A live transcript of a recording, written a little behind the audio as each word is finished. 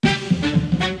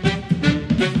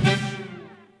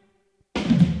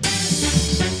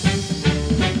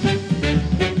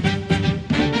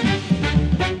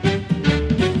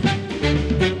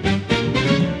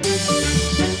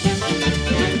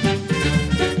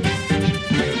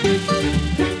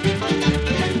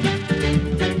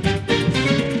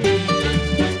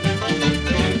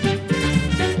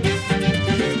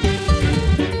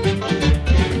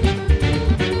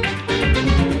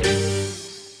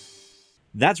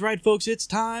That's right, folks. It's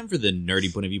time for the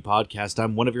Nerdy Point of View podcast.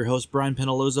 I'm one of your hosts, Brian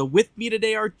Penaloza. With me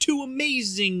today are two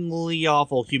amazingly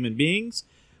awful human beings.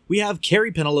 We have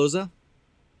Carrie Penaloza.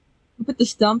 I put the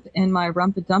stump in my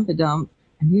rumpa-dumpa-dump,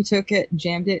 and you took it,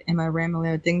 jammed it in my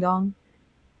Ram-a-leo ding-dong.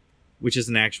 Which is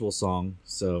an actual song,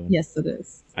 so... Yes, it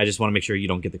is. I just want to make sure you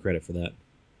don't get the credit for that.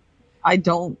 I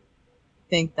don't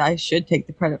think I should take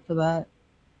the credit for that.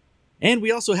 And we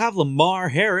also have Lamar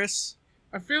Harris.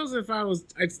 I feel as if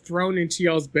I'd thrown into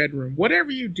y'all's bedroom.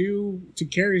 Whatever you do to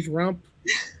Carrie's rump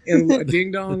and a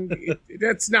ding-dong,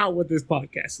 that's not what this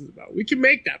podcast is about. We can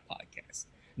make that podcast.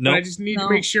 No. But I just need to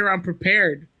make sure I'm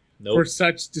prepared for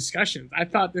such discussions. I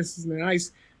thought this was a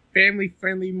nice,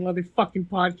 family-friendly motherfucking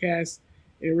podcast.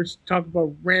 And we're talking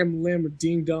about ram limb or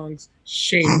ding-dongs.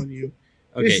 Shame on you.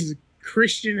 Okay. This is a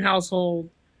Christian household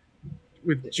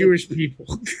with Jewish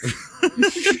people.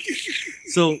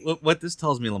 So what this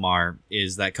tells me, Lamar,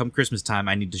 is that come Christmas time,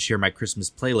 I need to share my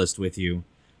Christmas playlist with you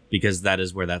because that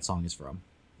is where that song is from.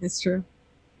 It's true.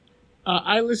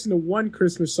 I listened to one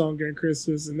Christmas song during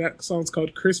Christmas, and that song's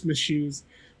called Christmas Shoes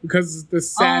because it's the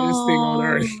saddest thing on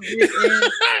earth.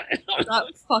 That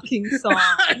fucking song.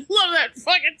 I love that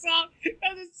fucking song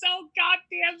because it's so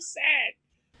goddamn sad.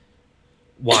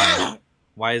 Why?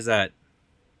 Why is that?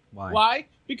 Why?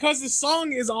 Because the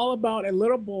song is all about a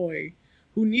little boy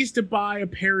who needs to buy a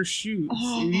pair of shoes.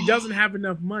 And he doesn't have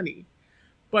enough money.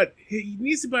 But he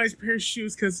needs to buy his pair of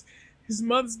shoes because his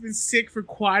mother's been sick for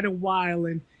quite a while.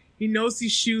 And he knows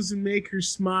these shoes will make her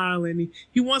smile. And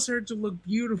he wants her to look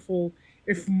beautiful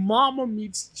if Mama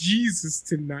meets Jesus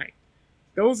tonight.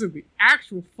 Those are the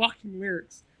actual fucking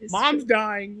lyrics. Mom's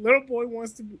dying. Little boy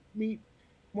wants to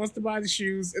buy the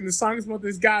shoes. And the song is about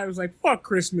this guy who's like, fuck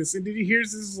Christmas. And then he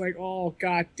hears this, is like, oh,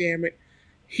 god damn it.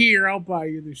 Here, I'll buy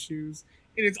you the shoes.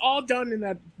 And it's all done in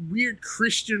that weird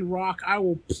Christian rock, I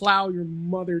will plow your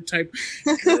mother type.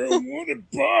 Girl, I want to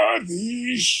buy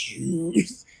these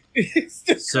shoes. It's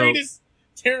the greatest,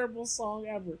 terrible song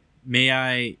ever. May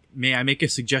I make a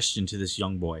suggestion to this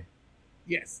young boy?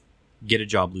 Yes. Get a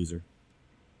job, loser.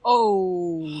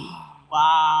 Oh,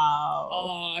 wow.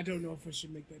 Oh, I don't know if I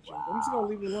should make that joke. I'm just going to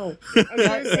leave it alone. I'm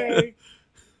going to say,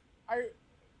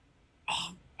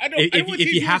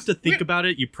 if you have to think about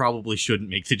it, you probably shouldn't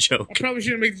make the joke. I probably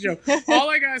shouldn't make the joke. All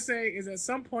I gotta say is at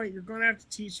some point you're gonna have to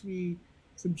teach me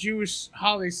some Jewish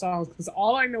holiday songs because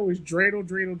all I know is dreidel,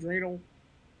 dreidel, dreidel,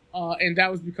 and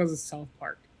that was because of South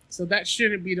Park. So that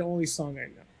shouldn't be the only song I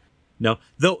know. No,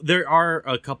 though there are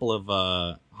a couple of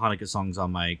Hanukkah songs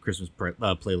on my Christmas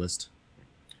playlist.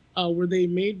 Were they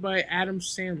made by Adam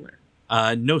Sandler?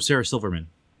 No, Sarah Silverman.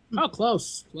 Oh,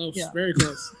 close, Yeah. Very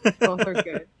close. Both are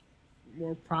good.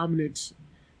 More prominent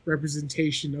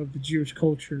representation of the Jewish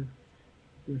culture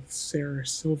with Sarah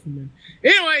Silverman.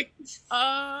 Anyway,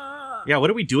 yeah, what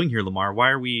are we doing here, Lamar? Why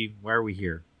are we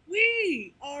here?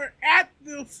 We are at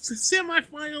the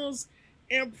semifinals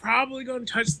and probably going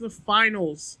to touch the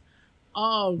finals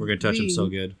of We're going to touch them so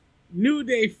good. New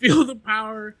Day Feel the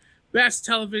Power best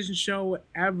television show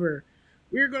ever.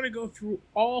 We're going to go through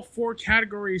all 4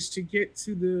 categories to get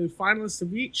to the finalists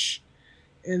of each.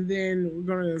 And then we're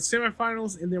going to the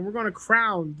semifinals, and then we're going to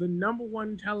crown the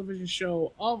 #1 television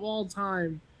show of all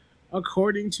time,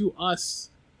 according to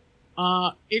us.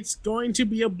 It's going to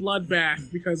be a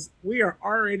bloodbath because we are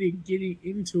already getting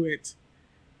into it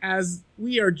as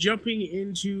we are jumping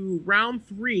into round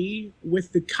 3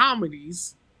 with the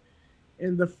comedies.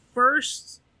 And the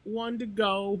first one to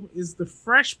go is The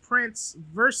Fresh Prince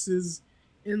versus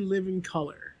In Living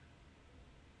Color.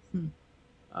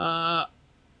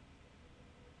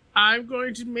 I'm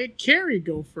going to make Carrie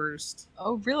go first.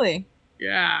 Oh, really?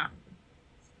 Yeah.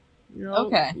 You know,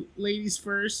 okay. Ladies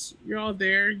first. You're all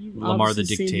there. You Lamar the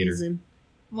dictator. You've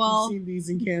Well, seen these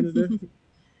in Canada.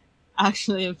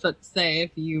 actually, I was about to say,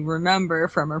 if you remember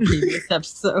from our previous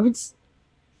episodes,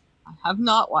 I have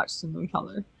not watched them in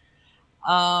color.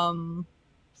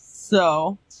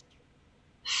 So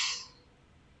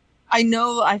I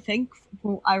think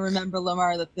I remember,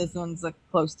 Lamar, that this one's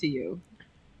close to you.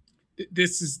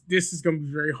 This is going to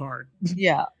be very hard.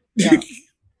 Yeah.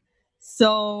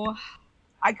 So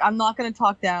I'm not going to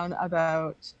talk down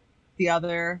about the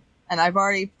other, and I've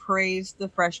already praised The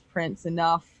Fresh Prince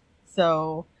enough,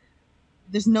 so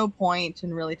there's no point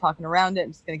in really talking around it.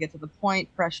 I'm just going to get to the point.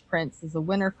 Fresh Prince is a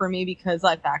winner for me because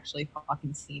I've actually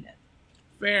fucking seen it.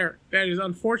 Fair. That is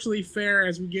unfortunately fair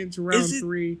as we get into round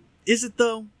 3. Is it,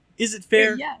 though? Is it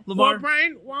fair, Yes. Lamar? Well,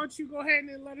 Brian, why don't you go ahead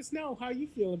and let us know how you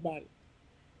feel about it?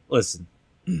 Listen,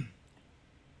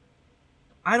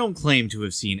 I don't claim to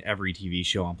have seen every TV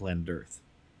show on planet Earth.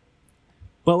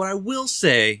 But what I will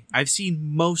say, I've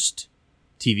seen most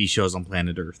TV shows on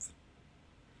planet Earth.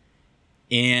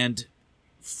 And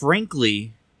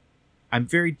frankly, I'm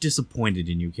very disappointed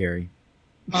in you, Carrie.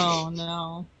 Oh,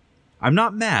 no. I'm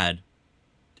not mad.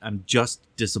 I'm just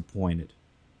disappointed.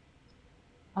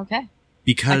 Okay.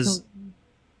 Because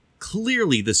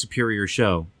clearly the superior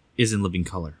show is In Living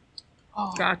Color.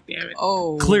 Oh. God damn it.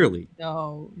 Oh. Clearly.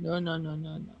 No.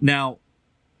 Now,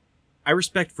 I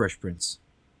respect Fresh Prince.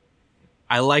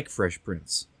 I like Fresh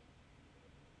Prince.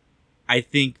 I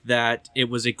think that it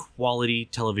was a quality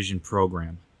television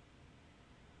program.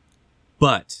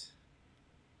 But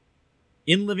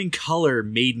In Living Color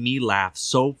made me laugh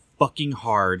so fucking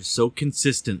hard, so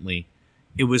consistently.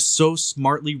 It was so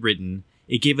smartly written.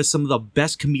 It gave us some of the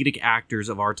best comedic actors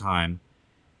of our time.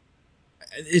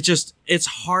 It's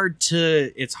hard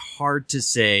to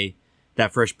say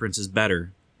that Fresh Prince is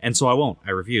better. And so I won't.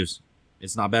 I refuse.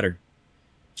 It's not better.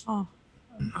 Oh.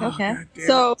 Oh, Okay. God damn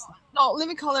So, it. no,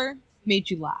 Living Color made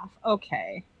you laugh.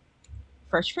 Okay.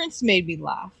 Fresh Prince made me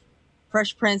laugh.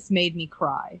 Fresh Prince made me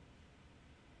cry.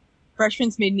 Fresh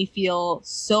Prince made me feel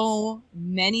so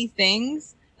many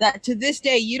things that to this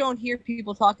day you don't hear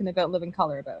people talking about Living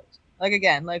Color about. Like,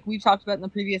 again, like we've talked about in the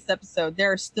previous episode,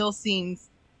 there are still scenes,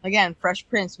 again, Fresh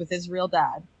Prince with his real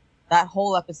dad, that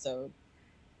whole episode.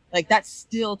 Like, that's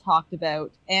still talked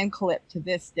about and clipped to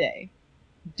this day.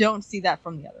 Don't see that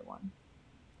from the other one.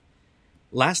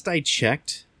 Last I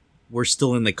checked, we're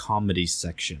still in the comedy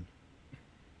section.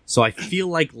 So I feel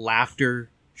like laughter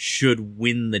should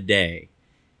win the day.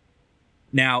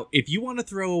 Now, if you want to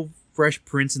throw Fresh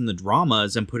Prince in the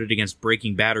dramas and put it against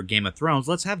Breaking Bad or Game of Thrones,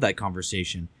 let's have that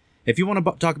conversation. If you want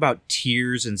to talk about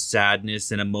tears and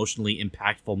sadness and emotionally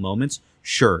impactful moments,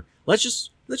 sure. Let's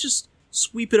just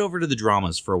sweep it over to the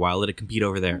dramas for a while. Let it compete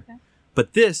over there. Okay.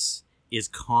 But this is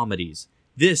comedies.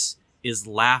 This is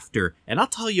laughter. And I'll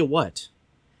tell you what.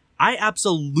 I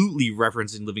absolutely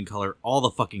reference In Living Color all the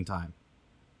fucking time.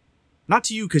 Not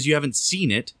to you because you haven't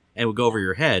seen it and it would go over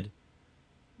your head.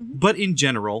 Mm-hmm. But in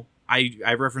general, I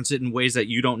reference it in ways that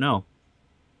you don't know.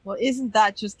 Well, isn't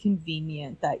that just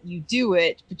convenient that you do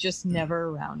it, but just never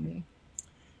around me?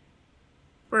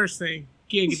 First thing,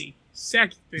 giggity.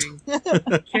 Second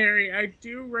thing, Carrie, I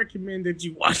do recommend that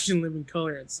you watch In Living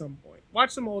Color at some point.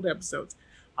 Watch some old episodes.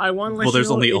 I want to let Well, you there's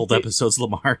know only it old did- episodes,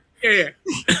 Lamar. Yeah.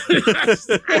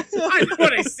 I know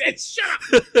what I said. Shut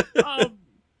up.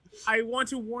 I want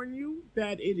to warn you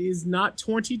that it is not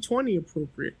 2020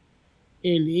 appropriate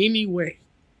in any way.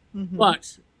 Mhm.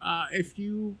 But if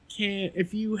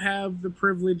you have the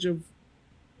privilege of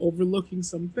overlooking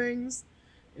some things,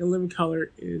 In Living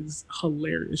Color is a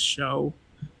hilarious show.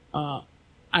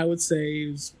 I would say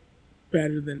it's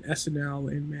better than SNL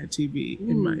and Mad TV,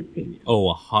 in my opinion. Oh,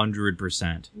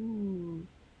 100%. Ooh.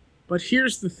 But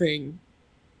here's the thing.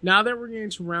 Now that we're getting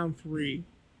to round 3,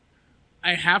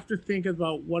 I have to think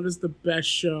about what is the best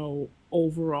show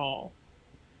overall.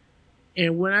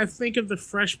 And when I think of the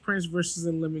Fresh Prince versus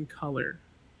In Living Color,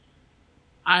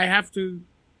 I have to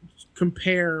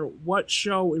compare what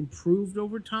show improved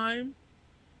over time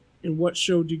and what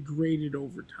show degraded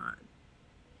over time.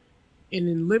 And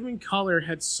In Living Color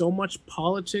had so much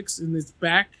politics in its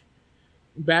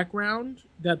background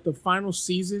that the final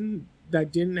season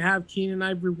that didn't have Keenen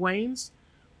Ivory Wayans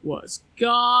was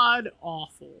god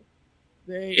awful.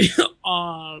 They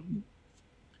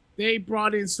they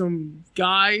brought in some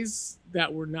guys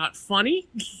that were not funny.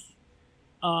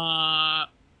 I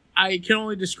can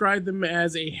only describe them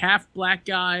as a half black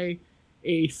guy,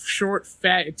 a short,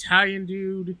 fat Italian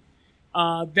dude.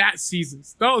 Those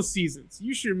seasons.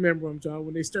 You should remember them, John,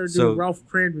 when they started doing Ralph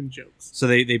Cranman jokes. So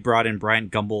they brought in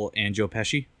Bryant Gumbel and Joe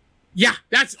Pesci? Yeah,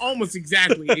 that's almost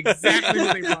exactly what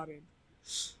they brought in.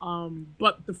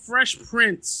 But the Fresh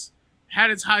Prince had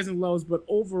its highs and lows, but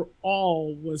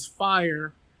overall was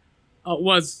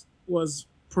was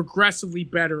progressively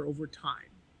better over time.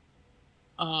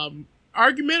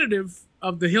 Argumentative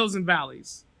of the hills and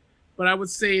valleys, but I would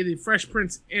say the Fresh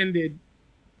Prince ended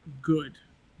good,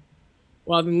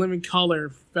 while the Living Color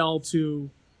fell to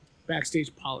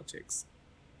backstage politics.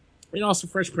 And also,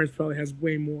 Fresh Prince probably has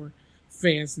way more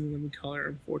fans than Living Color,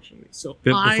 unfortunately. So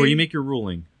Before you make your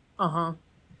ruling,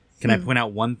 can I point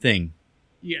out one thing?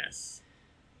 Yes.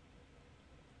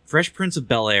 Fresh Prince of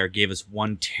Bel-Air gave us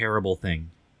one terrible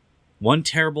thing. One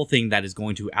terrible thing that is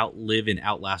going to outlive and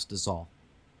outlast us all.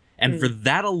 And for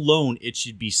that alone, it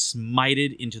should be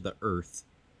smited into the earth.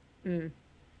 And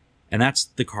that's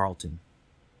the Carlton.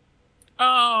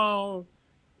 Oh,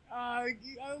 I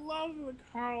love the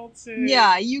Carlton.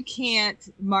 Yeah, you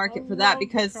can't mark it for that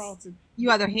because Carlton. you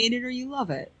either hate it or you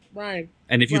love it. Right.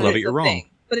 And if you But love it, it's you're a wrong. thing.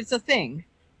 But it's a thing.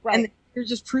 Right. And you're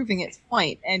just proving its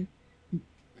point. And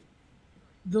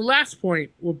The last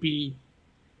point will be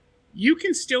You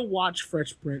can still watch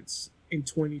Fresh Prince in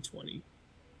 2020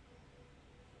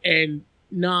 and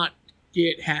not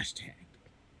get hashtagged.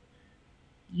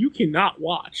 You cannot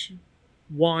watch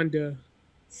Wanda,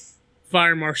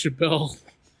 Fire Marshal Bill,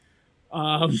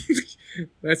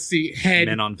 let's see, Head,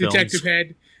 Men on Detective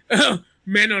Films. Head,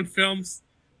 Men on Films.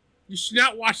 You should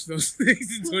not watch those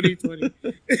things in 2020.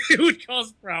 It would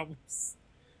cause problems.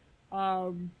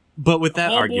 But with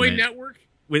that All argument, Boy Network.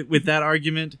 with that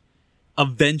argument,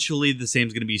 eventually the same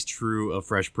is going to be true of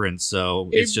Fresh Prince. So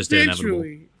it's just inevitable.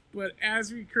 Eventually, but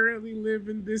as we currently live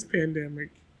in this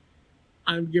pandemic,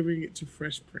 I'm giving it to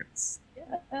Fresh Prince.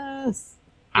 Yes.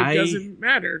 It doesn't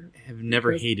matter. Have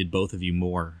never because- hated both of you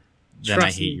more than I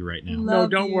Trust hate me. you right now. Love No,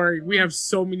 don't you. worry. We have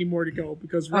so many more to go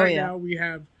because Oh, right yeah. now we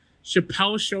have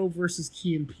Chappelle Show versus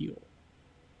Key and Peele.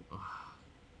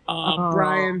 Oh.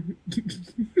 Brian,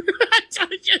 I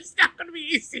told you it's not going to be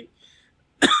easy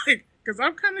because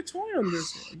I'm kind of torn on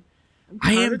this one.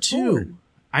 I am kinda too. torn.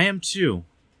 I am too.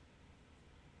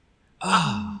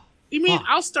 Ah, You mean Fuck.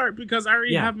 I'll start because I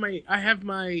already Yeah. have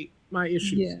my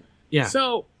issues. Yeah. yeah.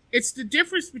 So it's the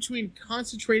difference between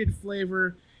concentrated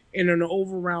flavor and an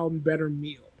overall better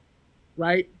meal,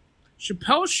 right?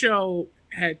 Chappelle Show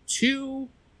had 2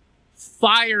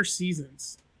 fire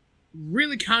seasons,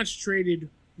 really concentrated,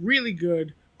 really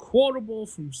good, quotable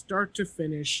from start to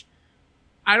finish.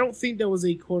 I don't think there was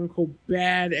a quote unquote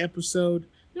bad episode.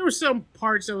 There were some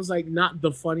parts that was like not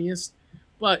the funniest,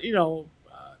 but you know,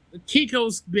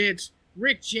 Kiko's bit,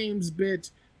 Rick James bit,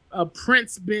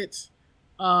 Prince bit,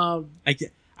 I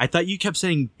thought you kept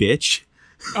saying bitch.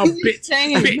 bit,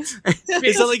 Same. bit,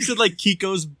 Is that like said like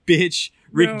Kiko's bitch,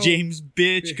 Rick No. James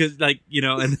bitch? Because like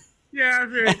and yeah,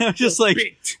 I'm just like,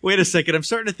 bit. wait a second. I'm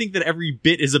starting to think that every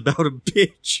bit is about a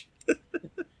bitch.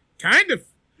 Kind of.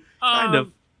 Kind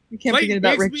of. You can't Clayton forget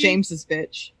about Rick Bigsby. James's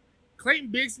bitch. Clayton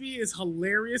Bigsby is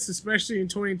hilarious, especially in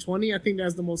 2020. I think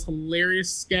that's the most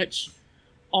hilarious sketch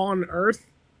on earth.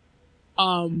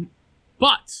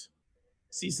 But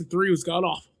season 3 was god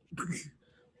awful.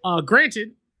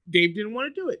 Granted, Dave didn't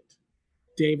want to do it.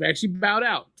 Dave actually bowed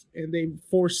out, and they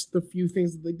forced the few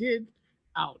things that they did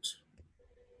out.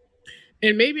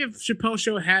 And maybe if Chappelle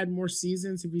Show had more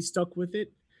seasons, if he stuck with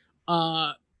it,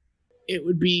 it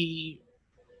would be,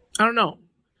 I don't know.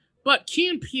 But Key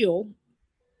and Peele,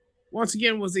 once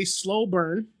again, was a slow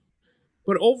burn,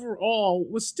 but overall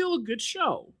was still a good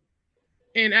show.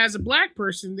 And as a black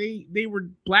person, they were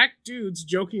black dudes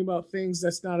joking about things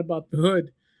that's not about the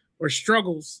hood or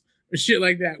struggles or shit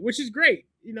like that, which is great.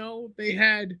 You know, they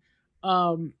had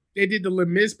they did the Les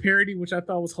Mis parody, which I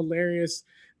thought was hilarious.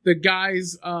 The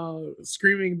guys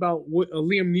screaming about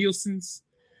Liam Nielsen's,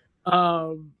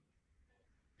 and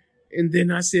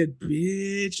then I said,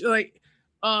 "Bitch!" Like,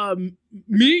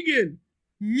 Megan.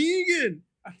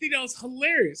 I think that was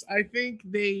hilarious. I think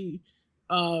they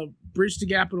bridged the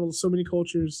gap with so many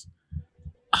cultures.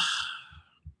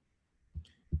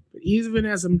 But even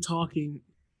as I'm talking,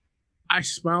 I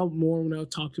smiled more when I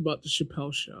talked about the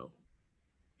Chappelle Show.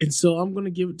 And so I'm going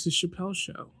to give it to Chappelle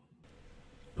Show.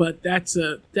 But that's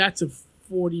a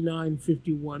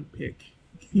 49-51 pick.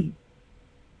 And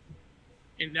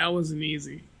that wasn't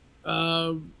easy.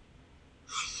 All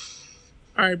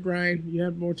right, Brian, you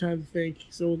have more time to think,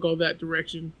 so we'll go that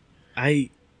direction. I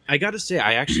got to say,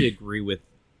 I actually agree with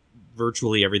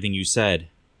virtually everything you said.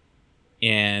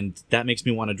 And that makes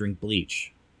me want to drink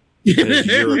bleach. Because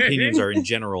your opinions are in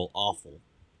general awful.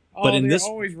 But in they're this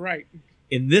always right.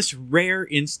 in this rare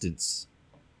instance,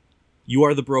 you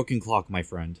are the broken clock, my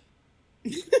friend.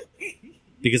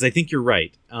 Because I think you're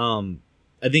right.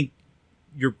 I think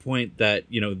your point that,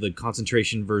 the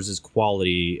concentration versus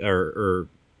quality, or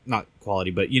not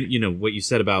quality, but you know what you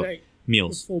said about Right.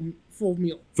 meals. Full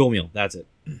meal. Full meal, that's it.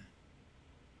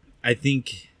 I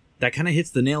think that kind of hits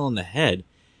the nail on the head.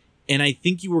 And I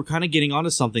think you were kind of getting onto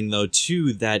something, though,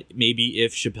 too, that maybe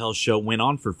if Chappelle's Show went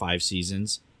on for 5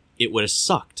 seasons, it would have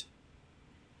sucked.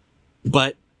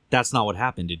 But that's not what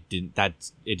happened. It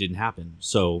didn't happen.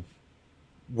 So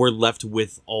we're left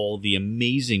with all the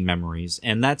amazing memories.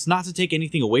 And that's not to take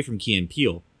anything away from Key and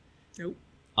Peele. Nope.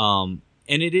 And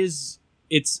it's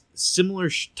similar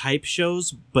type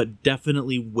shows, but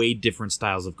definitely way different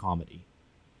styles of comedy.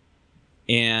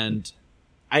 And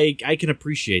I can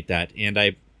appreciate that. And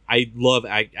I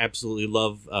absolutely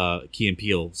love Key and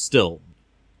Peele still.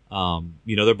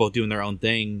 They're both doing their own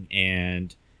thing,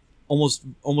 and almost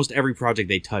every project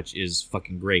they touch is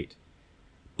fucking great.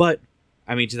 But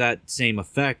I mean, to that same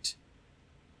effect,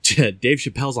 Dave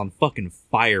Chappelle's on fucking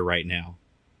fire right now.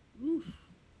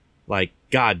 Like,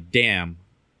 god damn.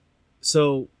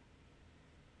 So,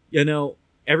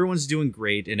 everyone's doing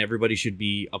great, and everybody should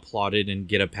be applauded and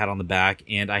get a pat on the back.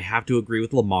 And I have to agree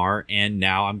with Lamar. And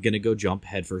now I'm gonna go jump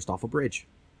headfirst off a bridge.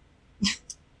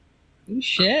 Oh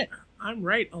shit. I'm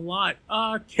right a lot.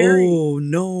 Carrie. Oh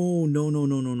no! I'm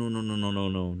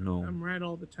right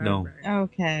all the time. No. Brian.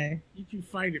 Okay. You can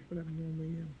fight it, but I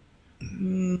normally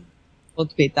am. We'll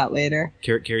debate that later.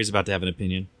 Carrie's about to have an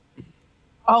opinion.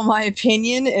 Oh, my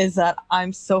opinion is that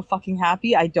I'm so fucking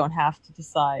happy I don't have to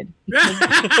decide.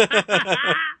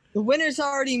 The winner's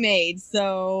already made,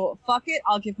 so fuck it.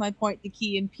 I'll give my point to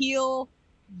Key and Peele.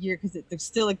 Because it's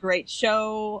still a great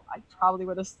show. I probably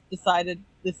would have decided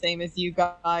the same as you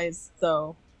guys.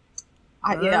 So,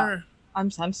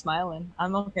 I'm smiling.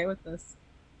 I'm okay with this.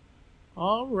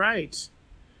 All right.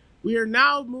 We are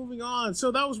now moving on. So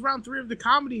that was round 3 of the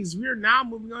comedies. We are now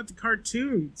moving on to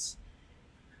cartoons.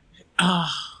 Oh,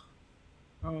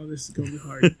 this is going to be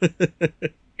hard.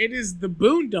 It is the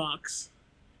Boondocks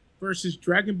versus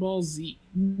Dragon Ball Z.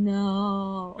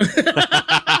 No.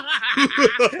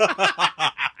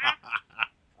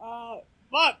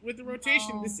 But with the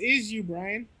rotation, this is you,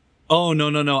 Brian. Oh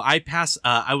no! I pass.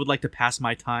 I would like to pass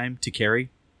my time to Carrie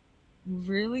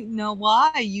Really? No,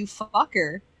 why? You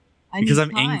fucker. because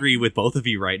I'm angry with both of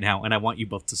you right now, and I want you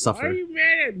both to Why are suffer. you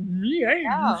mad at me? I ain't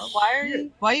Yeah, do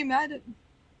why are you mad at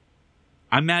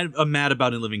I'm mad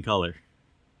about In Living Color,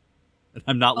 and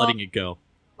I'm not letting it go.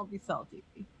 Don't be salty.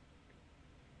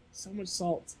 so much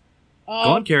salt. Go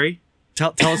on, Carrie.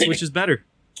 Tell us which is better.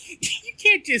 You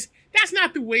can't just. That's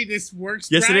not the way this works.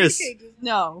 Yes, Brian. it is. You can't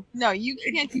just- No, you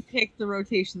can't depict the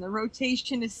rotation. The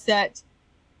rotation is set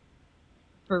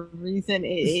for a reason. It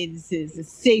is a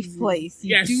safe place.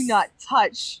 You Yes. do not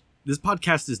touch This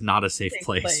podcast is not a safe safe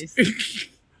place. place.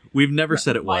 We've never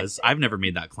said it my was. safe I've never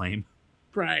made that claim.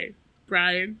 Brian.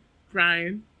 Okay.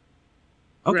 Brian.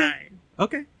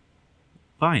 Okay.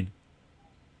 Fine.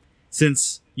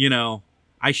 Since,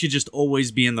 I should just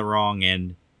always be in the wrong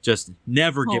and just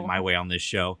never get Oh. my way on this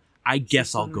show, I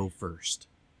guess I'll sorry. go first.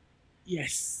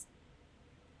 Yes.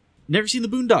 Never seen the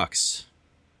Boondocks.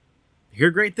 Hear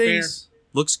great things.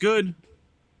 Looks good.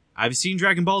 I've seen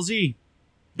Dragon Ball Z.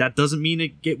 That doesn't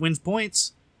mean it wins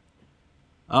points.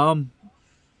 Oh.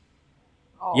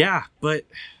 Yeah, but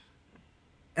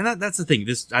and that's the thing.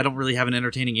 I don't really have an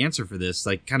entertaining answer for this.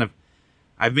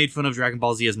 I've made fun of Dragon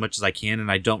Ball Z as much as I can,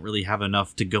 and I don't really have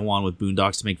enough to go on with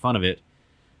Boondocks to make fun of it.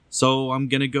 So I'm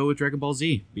gonna go with Dragon Ball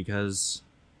Z because,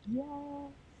 Yeah.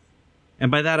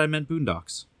 and by that I meant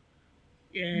Boondocks.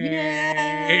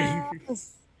 Yay.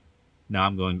 Yes. No,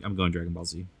 I'm going Dragon Ball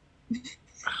Z.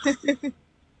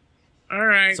 All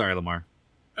right. Sorry, Lamar.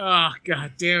 Oh,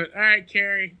 god damn it. All right,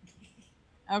 Carrie.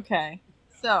 Okay.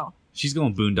 So, She's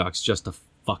going Boondocks just to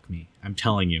fuck me. I'm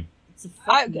telling you. It's a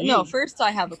fuck me. first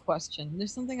I have a question.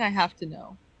 There's something I have to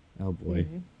know. Oh boy.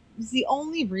 Mhm. Is the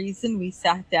only reason we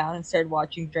sat down and started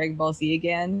watching Dragon Ball Z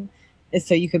again is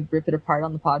so you could rip it apart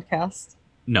on the podcast?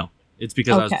 No, it's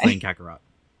because I was Okay. playing Kakarot.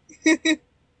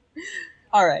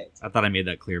 All right. I thought I made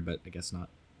that clear, but I guess not.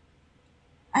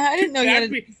 I didn't know you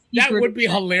had That would be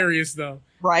hilarious, though.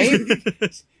 right?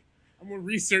 I'm gonna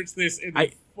research this and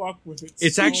I- fuck with it.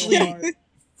 It's so actually- hard.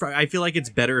 I feel like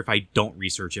it's better if I don't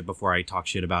research it before I talk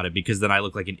shit about it, because then I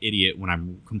look like an idiot when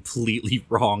I'm completely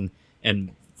wrong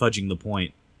and fudging the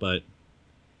point. But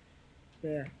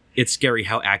There. it's scary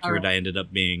how accurate Alright. I ended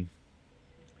up being.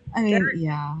 I mean, Carrie.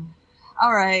 yeah.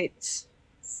 All right.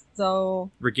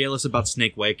 So, Regale us about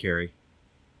Snake Way, Carrie.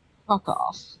 fuck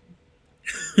off.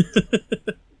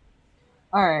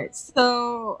 All right.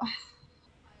 So,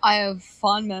 I have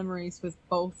fond memories with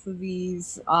both of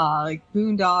these, like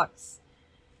Boondocks.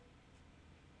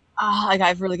 I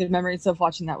have really good memories of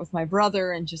watching that with my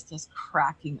brother and just us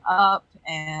cracking up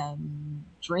and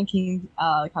drinking,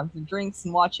 having some drinks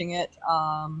and watching it.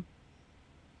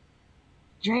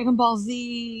 Dragon Ball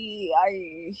Z,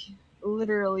 I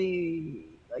literally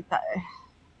like that.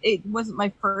 It wasn't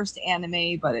my first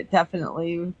anime, but it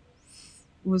definitely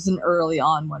was an early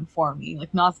on one for me,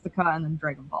 like Nausicaa and then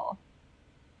Dragon Ball.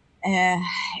 And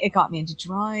it got me into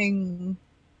drawing,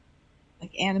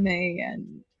 like anime,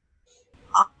 and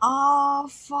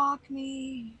fuck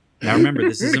me. Now remember,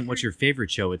 this isn't what's your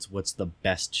favorite show, it's what's the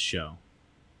best show.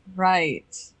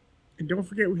 Right. And don't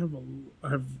forget, we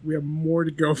have more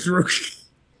to go through.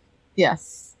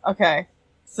 Yes. Okay.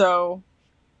 So,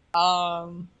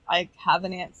 I have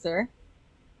an answer,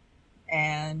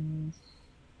 and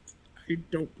I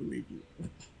don't believe you.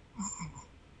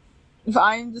 if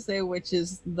I'm to say which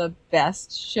is the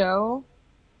best show,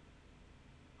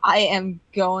 I am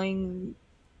going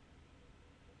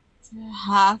to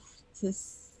have to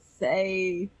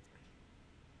say,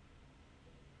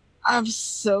 I'm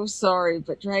so sorry,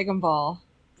 but Dragon Ball.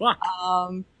 Fuck.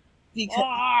 Because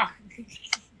Ah,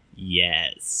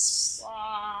 Yes.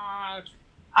 ah.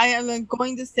 I am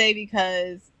going to say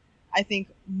because I think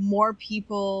more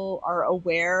people are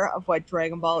aware of what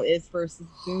Dragon Ball is versus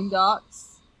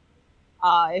Boondocks.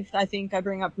 If I think I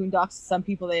bring up Boondocks to some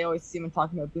people, they always see me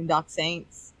talking about Boondock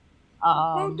Saints.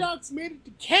 Boondocks made it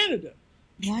to Canada.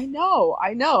 I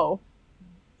know.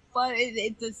 But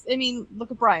it does. I mean,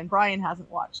 look at Brian. Brian hasn't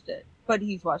watched it, but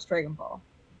he's watched Dragon Ball,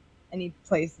 and he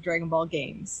plays the Dragon Ball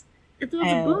games. If there was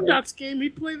a Boondocks game,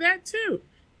 he'd play that too.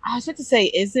 I was about to say,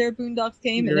 is there a Boondocks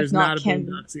game? There and is if not, not a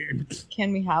Boondocks game.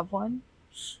 can we have one?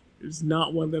 There's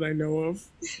not one that I know of.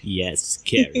 Yes,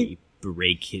 Carrie.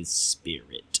 Break his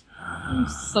spirit. I'm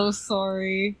so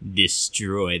sorry.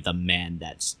 Destroy the man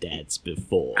that stands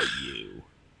before you.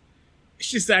 It's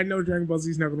just that I know Dragon Ball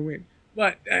Z is not going to win.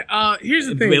 But here's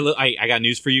the thing. Wait, look, I got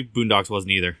news for you. Boondocks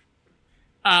wasn't either.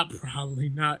 Probably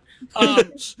not.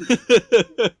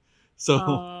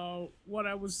 So What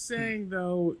I was saying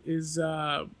though is,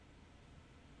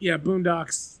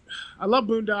 Boondocks. I love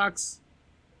Boondocks.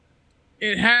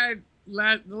 It had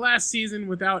the last season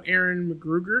without Aaron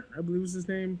McGruger, I believe was his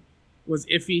name, was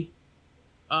iffy.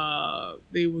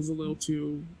 They was a little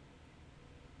too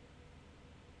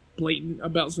blatant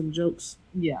about some jokes.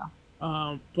 Yeah.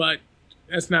 But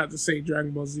that's not to say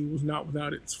Dragon Ball Z was not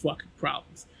without its fucking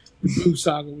problems. The Boo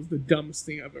Saga was the dumbest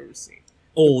thing I've ever seen.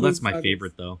 oh, that's my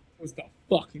favorite though. It was the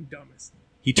fucking dumbest.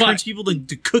 He turns people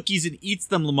into cookies and eats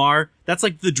them, Lamar. That's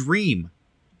like the dream.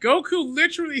 Goku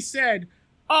literally said,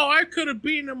 "Oh, I could have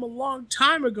beaten him a long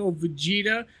time ago,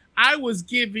 Vegeta. I was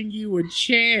giving you a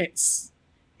chance."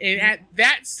 And at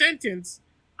that sentence,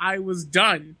 I was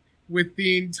done with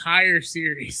the entire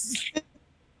series.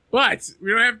 But we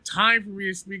don't have time for me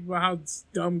to speak about how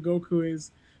dumb Goku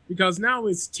is, because now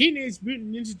it's Teenage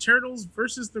Mutant Ninja Turtles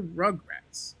versus the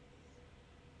Rugrats.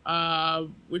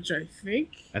 Which I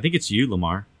think it's you,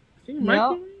 Lamar. it might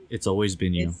No. be me. It's always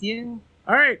been you. It's you.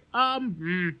 All right.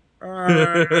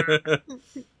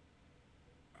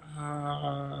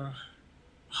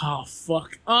 Oh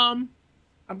fuck. I'm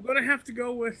gonna have to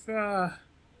go with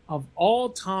of all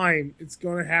time. It's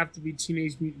gonna have to be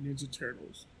Teenage Mutant Ninja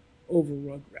Turtles over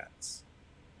Rugrats.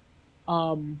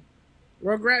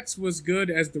 Rugrats was good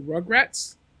as the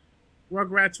Rugrats.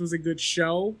 Rugrats was a good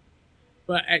show,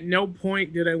 but at no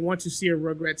point did I want to see a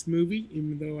Rugrats movie,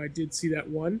 even though I did see that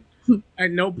one.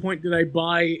 At no point did I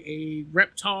buy a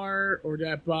Reptar or did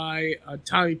I buy a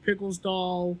Tommy Pickles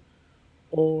doll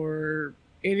or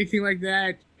anything like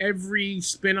that. Every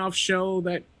spin-off show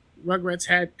that Rugrats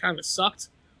had kind of sucked.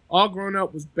 All Grown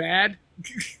Up was bad.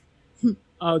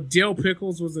 Dale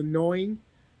Pickles was annoying.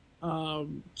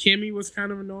 Kimmy was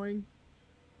kind of annoying.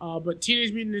 But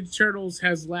Teenage Mutant Ninja Turtles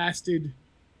has lasted,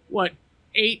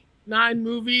 8, 9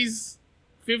 movies,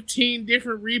 15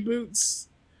 different reboots,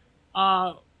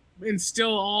 and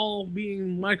still all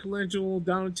being Michelangelo,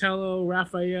 Donatello,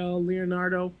 Raphael,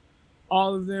 Leonardo,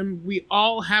 all of them. We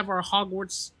all have our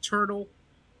Hogwarts turtle.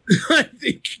 I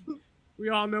think we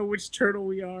all know which turtle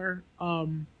we are.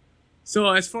 So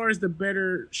as far as the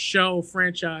better show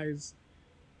franchise,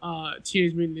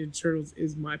 Teenage Mutant Ninja Turtles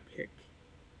is my pick.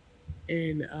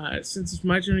 And since it's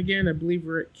my turn again, I believe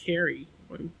we're at Carrie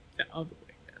going the other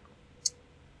way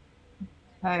now.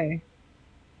 Hi.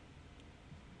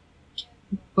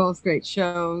 Both great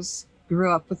shows.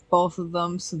 Grew up with both of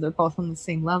them, so they're both on the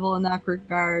same level in that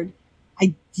regard.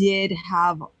 I did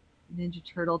have Ninja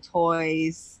Turtle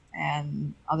toys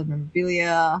and other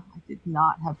memorabilia. I did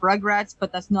not have Rugrats,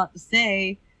 but that's not to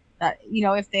say that,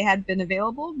 if they had been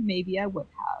available, maybe I would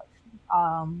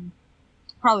have.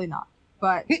 Probably not.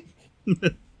 But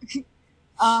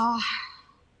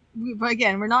but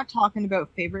again, we're not talking about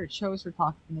favorite shows, we're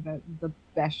talking about the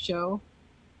best show.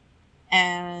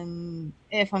 And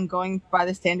if I'm going by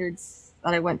the standards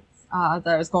that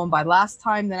I was going by last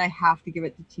time, then I have to give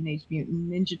it to Teenage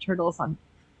Mutant Ninja Turtles.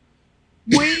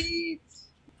 Wait.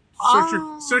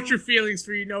 Search your feelings,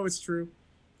 for you know it's true.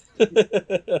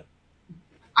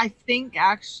 I think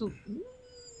actually.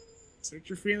 Search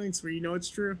your feelings, for you know it's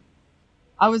true.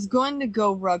 I was going to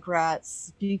go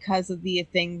Rugrats because of the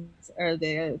things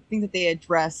that they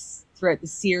address throughout the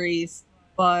series,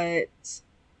 but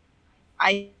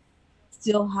I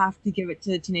still have to give it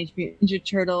to Teenage Mutant Ninja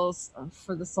Turtles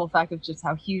for the sole fact of just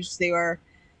how huge they were,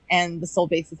 and the sole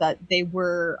basis that they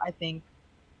were, I think,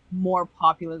 more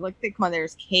popular. Like, come on,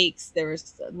 there's cakes,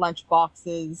 there's lunch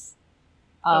boxes,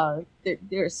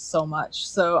 there's so much.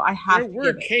 So I have to There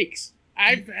were give cakes.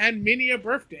 I've had many a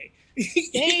birthday.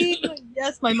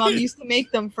 Yes, my mom used to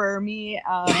make them for me,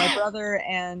 my brother,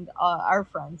 and our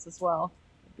friends as well.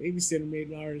 Babysitter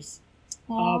made ours.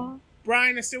 Aww.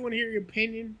 Brian, I still want to hear your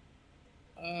opinion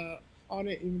on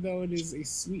it, even though it is a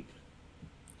sweep.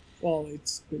 Well,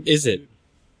 it's been decided. Is it?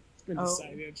 It's been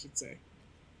decided, I should say.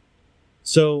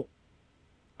 So,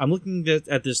 I'm looking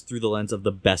at this through the lens of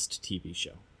the best TV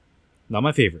show. Not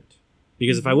my favorite.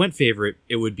 Because if I went favorite,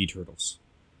 it would be Turtles.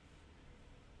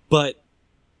 But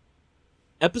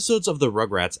episodes of the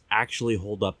Rugrats actually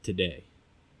hold up today.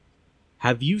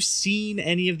 Have you seen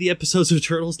any of the episodes of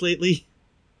Turtles lately?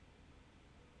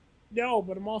 No,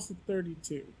 but I'm also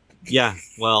 32. Yeah,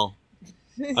 well,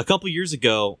 a couple years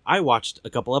ago, I watched a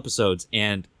couple episodes,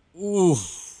 and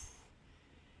oof,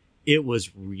 it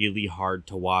was really hard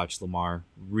to watch, Lamar.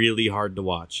 Really hard to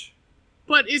watch.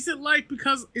 But is it like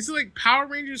Power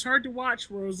Rangers hard to watch,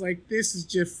 where it was like, this is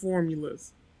just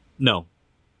formulas? No,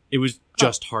 it was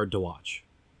just hard to watch.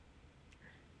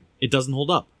 It doesn't hold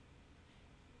up.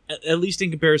 At least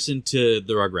in comparison to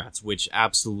the Rugrats, which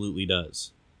absolutely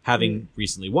does. Having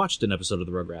recently watched an episode of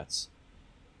the Rugrats.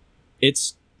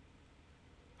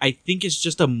 I think it's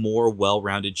just a more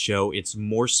well-rounded show. It's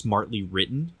more smartly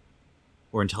written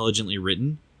or intelligently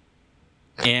written.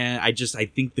 And I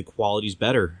think the quality's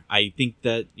better. I think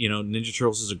that, Ninja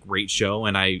Turtles is a great show,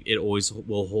 and it always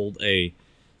will hold a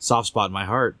soft spot in my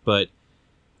heart, but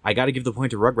I got to give the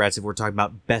point to Rugrats if we're talking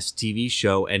about best TV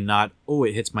show and not,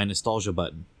 it hits my nostalgia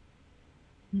button.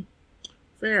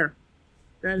 Fair.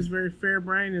 That is very fair,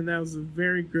 Brian, and that was a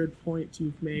very good point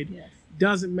you've made. Yes.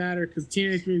 Doesn't matter, because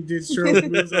Teenage Mutant Ninja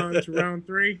Turtles moves on to round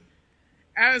 3.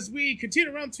 As we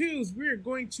continue round 2, we're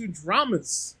going to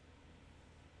dramas.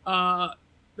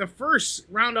 The first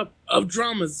roundup of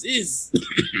dramas is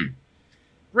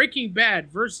Breaking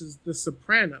Bad versus The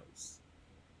Sopranos.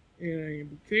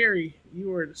 And Carrie,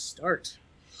 you are to start.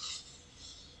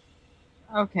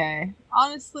 Okay.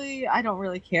 Honestly, I don't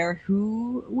really care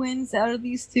who wins out of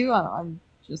these two. I'm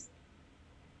just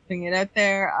putting it out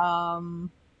there.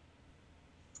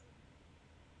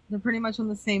 They're pretty much on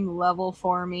the same level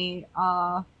for me.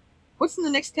 What's in the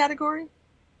next category?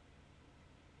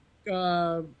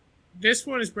 This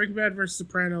one is Breaking Bad versus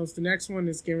Sopranos. The next one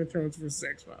is Game of Thrones versus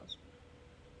X-Files.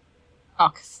 Oh,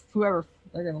 'cause whoever,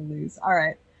 they're gonna lose. All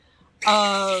right.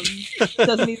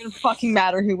 Doesn't even fucking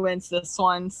matter who wins this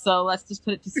one, so let's just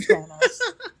put it to Sopranos.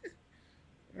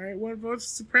 All right, one vote for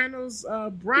Sopranos.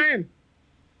 Brian.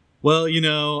 Well,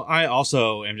 I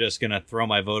also am just going to throw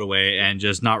my vote away and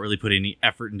just not really put any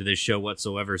effort into this show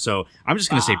whatsoever, so I'm just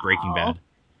going to say Breaking Bad.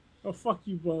 Oh, fuck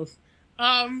you both.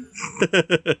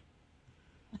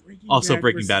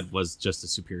 Breaking Bad was just a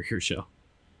superior show.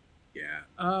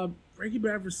 Yeah, Breaking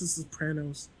Bad versus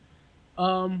Sopranos.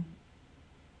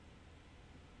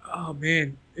 Oh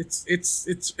man,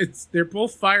 it's they're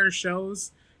both fire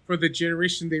shows for the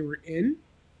generation they were in.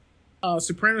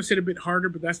 Sopranos hit a bit harder,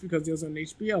 but that's because it was on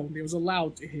HBO. They was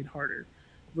allowed to hit harder,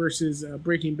 versus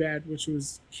Breaking Bad, which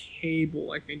was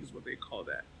cable, I think is what they call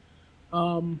that.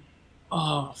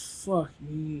 Oh fuck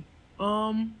me.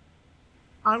 I'm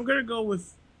gonna go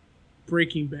with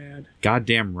Breaking Bad.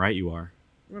 Goddamn right you are.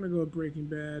 I'm gonna go with Breaking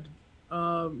Bad.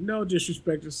 No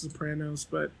disrespect to Sopranos,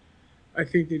 but I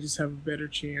think they just have a better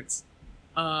chance.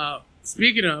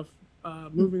 Speaking of,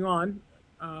 moving on,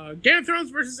 Game of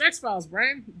Thrones versus X-Files,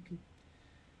 Brian.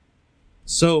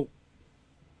 So,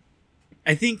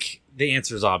 I think the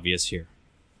answer is obvious here.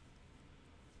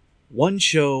 One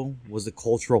show was a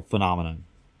cultural phenomenon.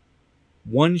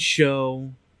 One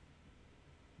show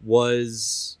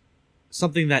was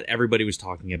something that everybody was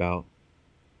talking about.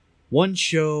 One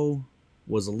show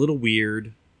was a little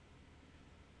weird.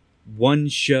 One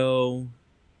show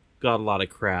got a lot of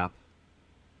crap.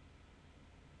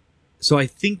 So I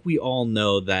think we all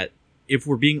know that if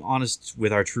we're being honest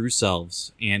with our true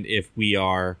selves, and if we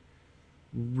are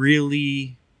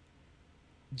really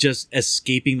just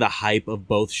escaping the hype of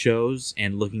both shows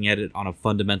and looking at it on a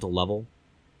fundamental level,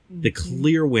 the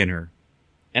clear winner,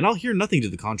 and I'll hear nothing to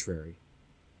the contrary,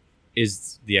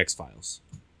 is the X-Files.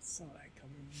 Saw that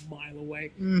coming a mile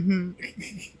away.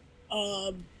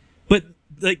 But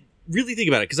really think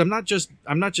about it, because I'm not just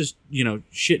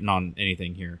shitting on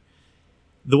anything here.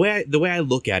 The way I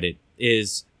look at it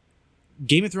is,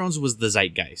 Game of Thrones was the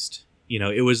zeitgeist.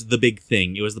 It was the big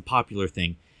thing. It was the popular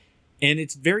thing. And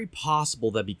it's very possible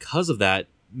that because of that,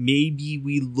 maybe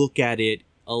we look at it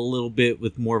a little bit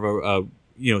with more of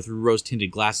through rose-tinted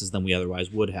glasses than we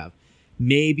otherwise would have.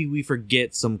 Maybe we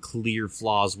forget some clear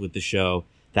flaws with the show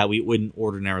that we wouldn't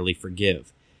ordinarily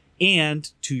forgive. And,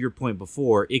 to your point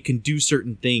before, it can do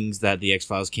certain things that the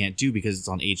X-Files can't do because it's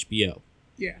on HBO.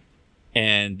 Yeah.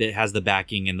 And it has the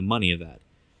backing and the money of that.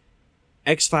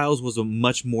 X-Files was a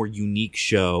much more unique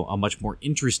show, a much more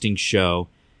interesting show.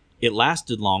 It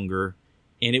lasted longer,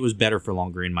 and it was better for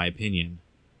longer, in my opinion.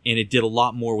 And it did a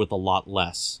lot more with a lot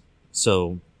less.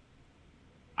 So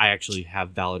I actually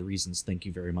have valid reasons. Thank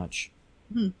you very much.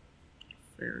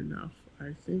 Fair enough.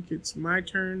 I think it's my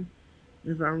turn.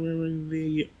 If I'm remembering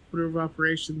the order of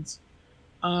operations,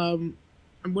 I'm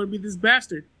going to be this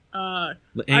bastard. Hang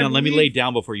on, let me lay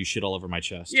down before you shit all over my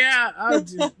chest. Yeah, I'm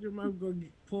going to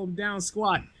pull him down,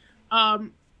 squat.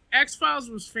 X-Files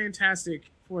was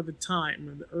fantastic for the time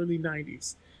in the early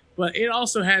 90s, but it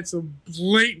also had some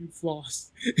blatant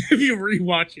flaws if you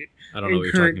rewatch it. I don't know what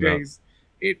you're talking about.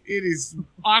 It is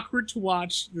awkward to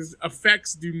watch. The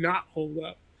effects do not hold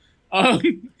up.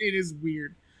 It is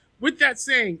weird. With that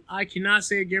saying, I cannot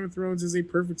say Game of Thrones is a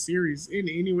perfect series in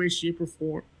any way, shape, or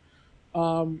form.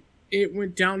 It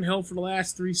went downhill for the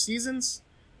last 3 seasons.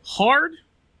 Hard.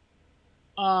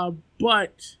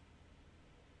 But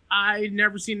I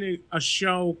never seen a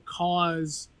show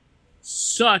cause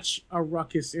such a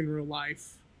ruckus in real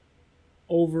life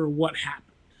over what happened.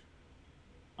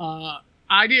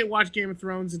 I didn't watch Game of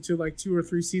Thrones until like 2 or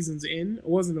 3 seasons in. I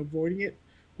wasn't avoiding it,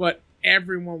 but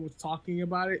everyone was talking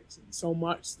about it so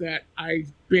much that I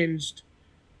binged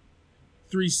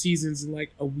 3 seasons in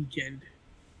like a weekend.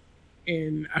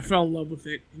 And I fell in love with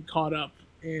it and caught up.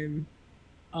 And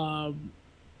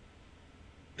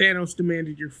Thanos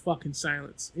demanded your fucking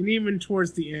silence. And even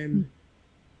towards the end,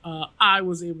 I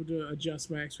was able to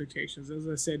adjust my expectations. As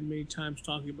I said many times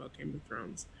talking about Game of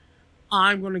Thrones,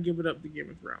 I'm going to give it up to Game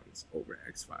of Thrones over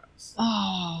X-Files.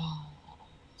 Oh.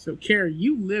 So, Carrie,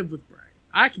 you live with Brian.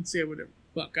 I can say whatever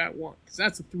the fuck I want, because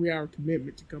that's a 3-hour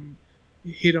commitment to come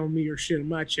hit on me or shit on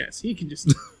my chest. He can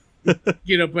just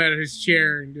get up out of his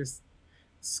chair and just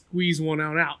squeeze one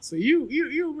out. So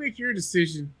you make your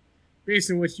decision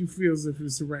based on what you feel as if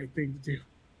it's the right thing to do.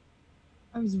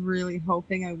 I was really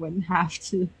hoping I wouldn't have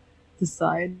to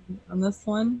decide on this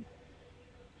one.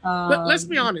 But let's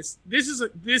be honest. This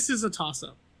is a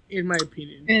toss-up, in my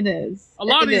opinion. It is. A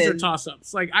lot of these are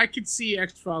toss-ups. Like, I could see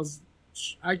X-Files.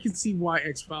 I could see why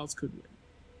X-Files could win.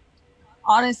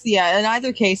 Honestly, yeah. In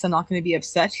either case, I'm not going to be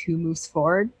upset who moves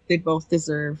forward. They both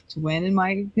deserve to win, in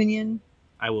my opinion.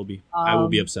 I will be. I will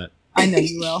be upset. I know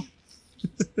you will.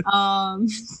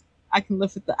 I can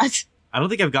live with that. I don't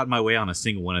think I've gotten my way on a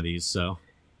single one of these, so.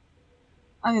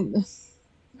 I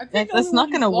think that's not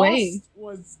going to weigh.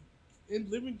 Was in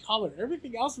Living Color.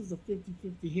 Everything else was a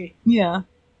 50-50 hit. Yeah.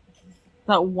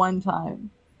 That one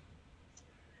time.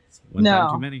 One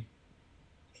time too many.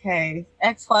 Okay.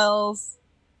 X-Files,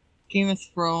 Game of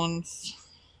Thrones.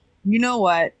 You know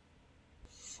what?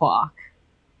 Fuck.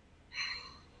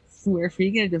 I swear if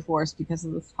you get a divorce because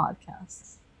of this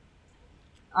podcast.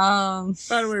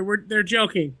 By the way, they're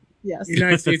joking. Yes.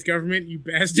 United States government, you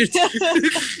bastards.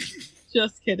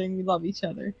 Just kidding. We love each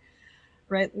other.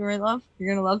 Right, love? You're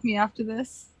going to love me after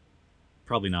this?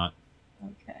 Probably not.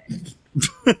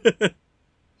 Okay.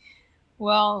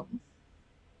 Well,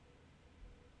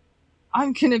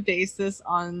 I'm going to base this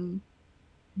on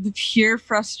the pure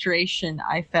frustration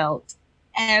I felt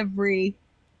every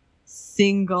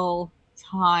single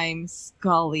time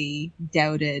Scully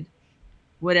doubted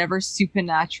whatever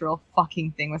supernatural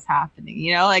fucking thing was happening.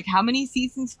 You know, like, how many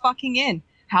seasons fucking in?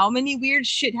 How many weird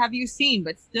shit have you seen?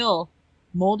 But still,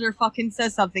 Mulder fucking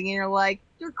says something and you're like,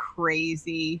 you're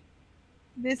crazy.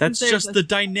 That's just the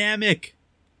dynamic.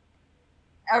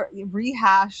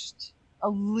 Rehashed a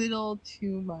little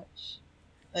too much.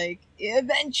 Like,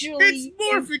 eventually... It's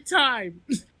morphin' time!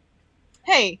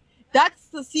 Hey, that's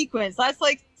the sequence. That's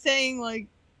like saying, like,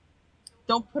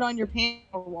 don't put on your pants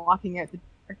or walking out the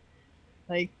door.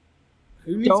 Like,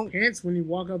 who needs pants when you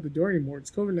walk out the door anymore? It's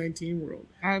COVID-19 world.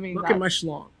 I mean, look at my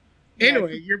schlong.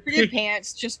 Anyway, you're forget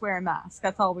pants. Just wear a mask.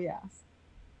 That's all we ask.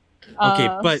 Okay,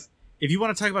 but if you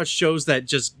want to talk about shows that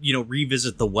just, you know,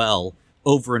 revisit the well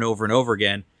over and over and over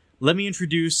again, let me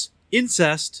introduce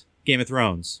Incest, Game of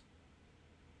Thrones.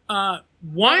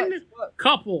 One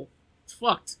couple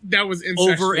fucked that was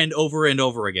incest over and over and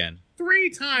over again. 3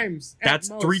 times. That's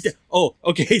 3. Oh,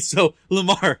 okay. So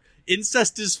Lamar,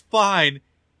 incest is fine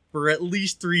for at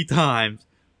least 3 times.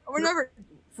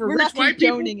 For we're rich not white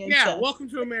people, incest. yeah, welcome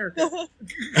to America.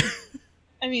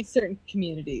 I mean, certain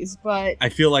communities, but I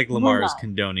feel like Lamar is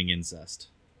condoning incest.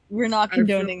 We're not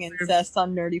condoning incest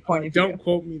on Nerdy Point of View. Don't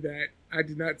quote me that. I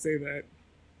did not say that.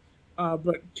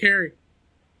 But Carrie,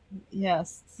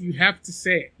 yes, you have to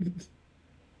say it.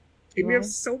 And we have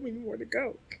so many more to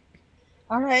go.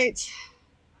 All right,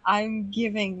 I'm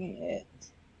giving it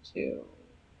to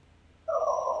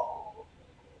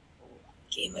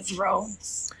Game of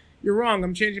Thrones. You're wrong.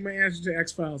 I'm changing my answer to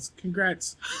X-Files.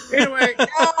 Congrats. Anyway.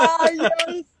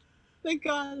 Yes. Thank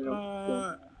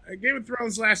God. Game of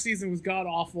Thrones last season was god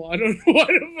awful. I don't know what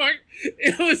the fuck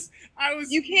it was.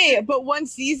 You can't. But one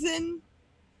season.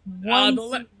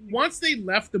 Once they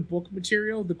left the book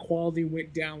material, the quality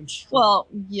went down. Well,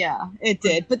 yeah, it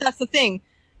did. But that's the thing.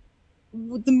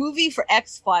 The movie for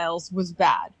X-Files was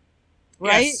bad,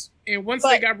 right? Yes. And once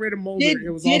they got rid of Mulder,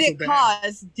 it was also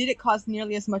bad. Did it cause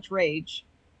nearly as much rage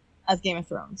as Game of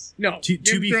Thrones? No.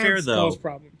 To be fair, though,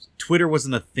 Twitter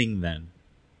wasn't a thing then.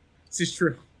 This is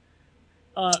true.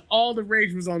 All the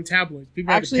rage was on tabloids.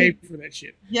 People had to pay for that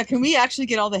shit. Yeah, can we actually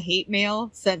get all the hate mail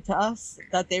sent to us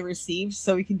that they received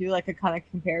so we can do like a kind of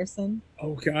comparison?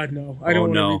 Oh God, no! I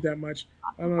don't want to read that much.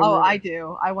 I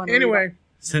do. I want to. Anyway,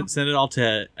 send it all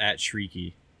to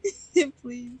 @Shrieky.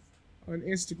 Please. On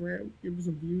Instagram, give us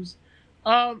some views.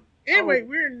 Anyway,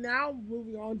 we're now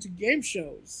moving on to game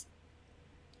shows.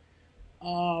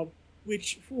 Here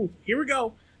we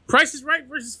go. Price is Right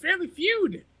versus Family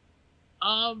Feud.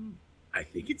 I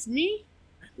think it's me.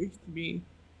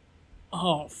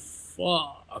 Oh,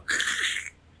 fuck.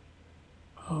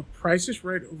 Price is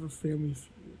Right over Family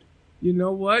Feud. You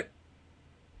know what?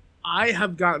 I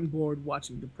have gotten bored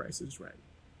watching The Price is Right.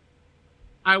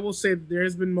 I will say that there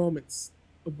has been moments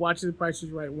of watching The Price is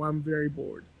Right where I'm very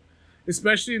bored.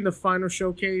 Especially in the final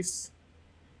showcase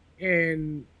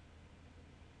and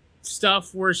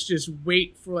stuff where it's just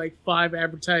wait for like 5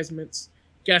 advertisements,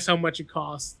 guess how much it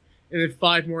costs, and then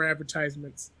 5 more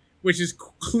advertisements, which is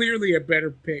clearly a better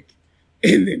pick,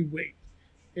 and then wait.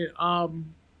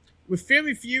 And, with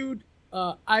Family Feud,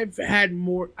 I've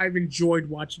enjoyed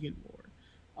watching it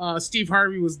more. Steve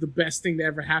Harvey was the best thing that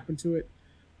ever happened to it.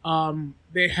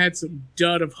 They had some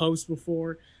dud of hosts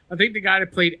before. I think the guy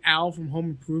that played Al from Home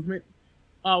Improvement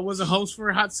was a host for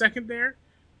a hot second there.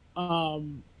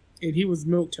 And he was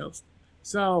milquetoast.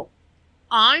 So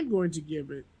I'm going to give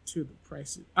it to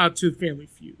to Family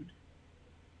Feud.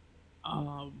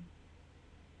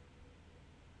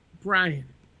 Brian.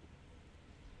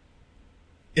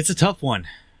 It's a tough one.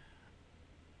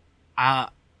 I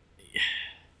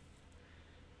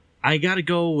gotta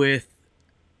go with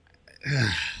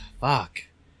fuck.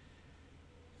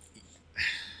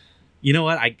 You know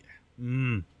what?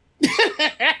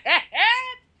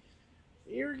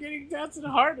 You're getting down to the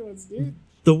hard ones, dude.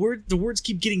 The words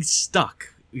keep getting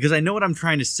stuck because I know what I'm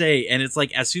trying to say, and it's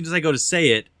like as soon as I go to say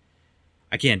it,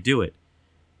 I can't do it.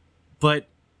 But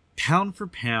pound for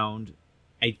pound,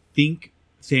 I think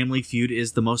Family Feud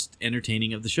is the most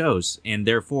entertaining of the shows, and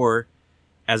therefore,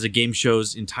 as a game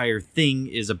show's entire thing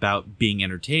is about being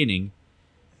entertaining,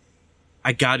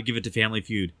 I gotta give it to Family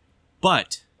Feud.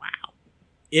 But wow,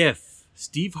 if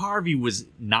Steve Harvey was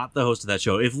not the host of that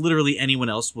show, if literally anyone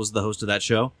else was the host of that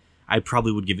show, I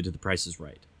probably would give it to The Price is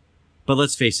Right. But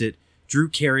let's face it, Drew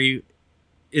Carey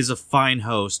is a fine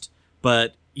host,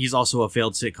 but he's also a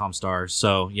failed sitcom star,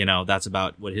 so, that's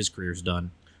about what his career's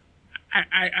done.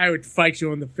 I would fight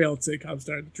you on the failed sitcom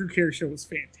star. The Drew Carey show was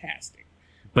fantastic.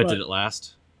 But did it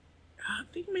last? I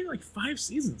think it made like 5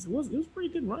 seasons. It was a pretty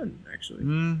good run, actually.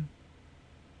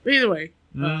 But either way,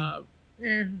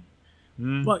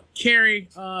 But Carey,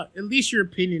 at least your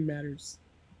opinion matters.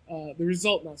 The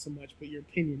result not so much, but your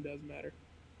opinion does matter.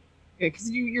 Yeah, because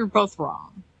you're both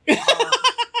wrong.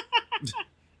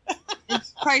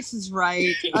 Price is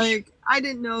Right. Like, I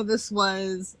didn't know this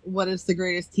was What is the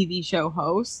Greatest TV Show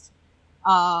host.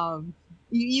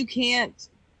 You can't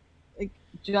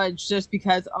judge just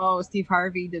because Steve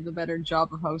Harvey did a better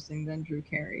job of hosting than Drew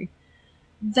Carey.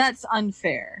 That's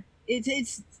unfair.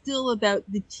 It's still about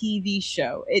the TV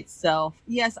show itself.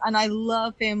 Yes, and I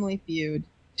love Family Feud.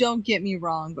 Don't get me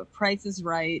wrong, but Price is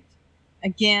Right.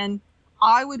 Again,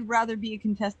 I would rather be a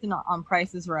contestant on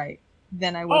Price is Right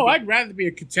than I would. I'd rather be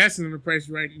a contestant on The Price is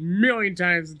Right a million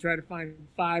times than try to find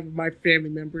 5 of my family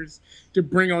members to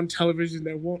bring on television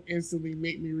that won't instantly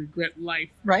make me regret life.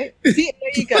 Right? See,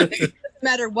 there you go. It doesn't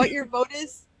matter what your vote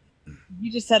is.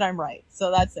 You just said I'm right,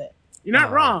 so that's it. You're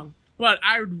not wrong, but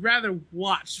I would rather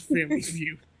watch Family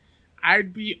Feud.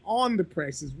 I'd be on The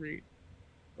Price is Right,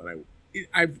 but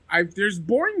there's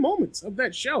boring moments of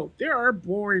that show. There are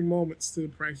boring moments to The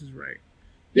Price is Right.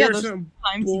 There are some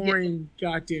boring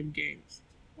goddamn games.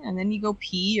 Yeah, and then you go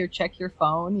pee or check your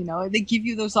phone. They give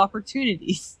you those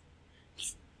opportunities.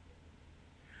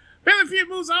 Family Feud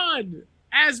moves on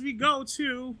as we go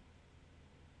to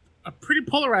a pretty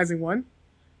polarizing one: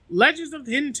 Legends of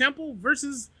the Hidden Temple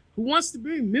versus Who Wants to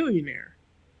Be a Millionaire.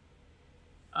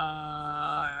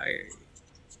 I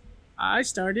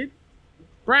started.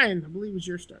 Brian, I believe it was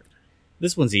your start.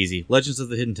 This one's easy. Legends of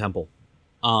the Hidden Temple.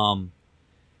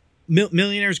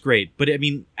 Millionaire's great, but I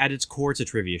mean, at its core, it's a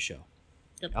trivia show.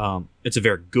 Yep. It's a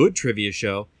very good trivia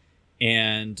show,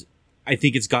 and I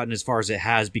think it's gotten as far as it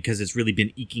has because it's really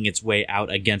been eking its way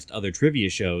out against other trivia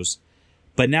shows.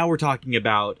 But now we're talking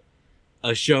about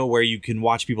a show where you can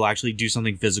watch people actually do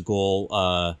something physical,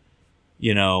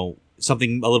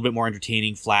 something a little bit more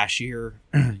entertaining, flashier.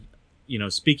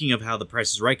 Speaking of how The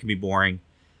Price is Right can be boring,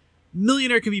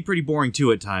 Millionaire can be pretty boring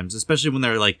too at times, especially when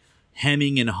they're like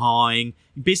hemming and hawing.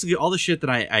 Basically, all the shit that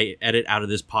I edit out of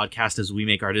this podcast as we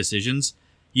make our decisions,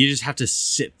 you just have to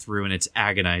sit through, and it's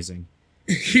agonizing.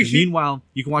 Meanwhile,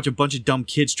 you can watch a bunch of dumb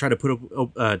kids try to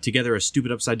put together a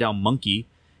stupid upside-down monkey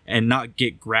and not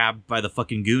get grabbed by the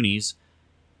fucking Goonies.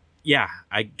 Yeah,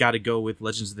 I gotta go with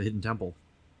Legends of the Hidden Temple.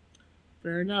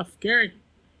 Fair enough. Gary?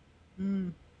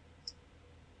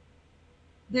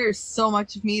 There's so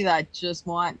much of me that I just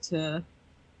want to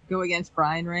go against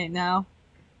Brian right now.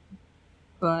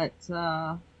 But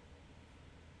I'm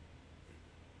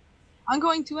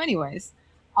going to anyways.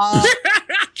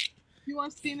 Who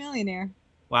wants to be a millionaire?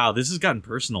 Wow, this has gotten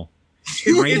personal.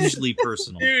 Strangely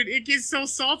personal. Dude, it gets so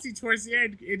salty towards the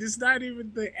end. It is not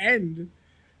even the end.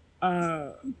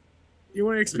 You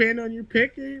want to expand on your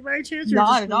pick by any chance?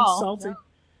 Not at all. Salty?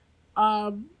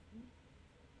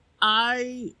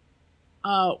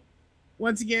 No.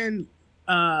 Once again,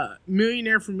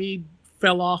 Millionaire for me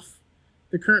fell off.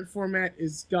 The current format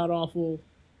is god awful.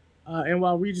 And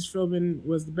while Regis Philbin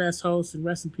was the best host and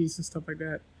rest in peace and stuff like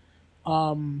that,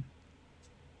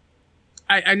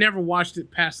 I never watched it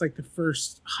past like the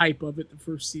first hype of it, the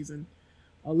first season.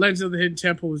 Legends of the Hidden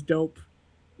Temple was dope.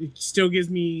 It still gives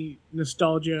me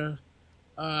nostalgia.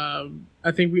 I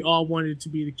think we all wanted to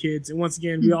be the kids. And once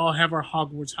again, we all have our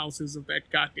Hogwarts houses of that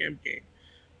goddamn game.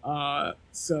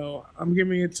 So I'm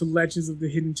giving it to Legends of the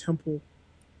Hidden Temple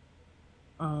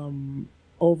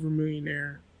over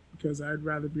Millionaire, because I'd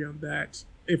rather be on that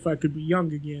if I could be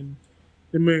young again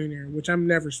than Millionaire, which I'm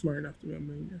never smart enough to be a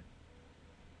millionaire.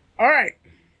 All right.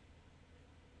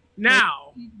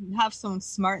 Now. You have someone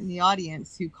smart in the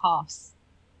audience who coughs.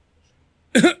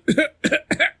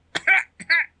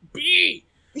 B.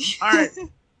 All right.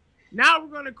 Now we're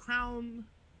going to crown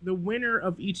the winner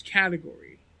of each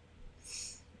category.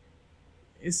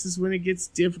 This is when it gets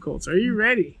difficult. Are you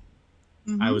ready?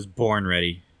 Mm-hmm. I was born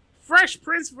ready. Fresh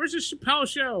Prince versus Chappelle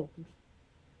Show.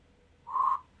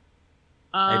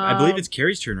 I believe it's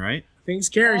Carrie's turn, right? I think it's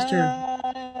Carrie's turn.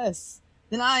 Yes.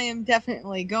 Then I am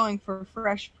definitely going for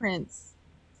Fresh Prince.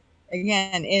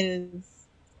 Again, it is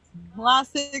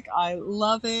classic. I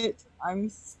love it. I'm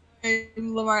sorry,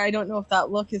 Lamar. I don't know if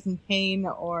that look is in pain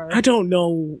or. I don't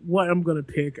know what I'm gonna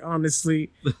pick, honestly.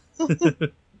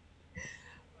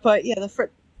 But yeah,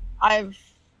 I've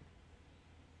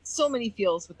so many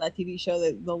feels with that TV show.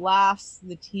 The laughs,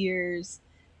 the tears,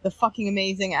 the fucking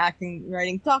amazing acting,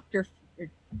 writing.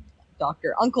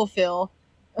 Uncle Phil,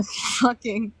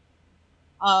 fucking.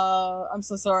 I'm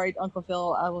so sorry, Uncle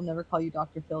Phil. I will never call you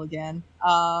Dr. Phil again.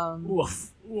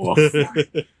 Woof, woof.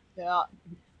 Yeah.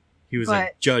 He was a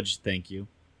judge, thank you.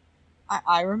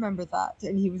 I remember that,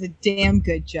 and he was a damn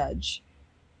good judge.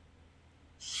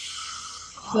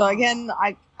 So again,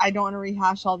 I don't want to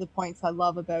rehash all the points I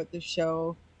love about the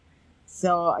show.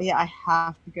 So yeah, I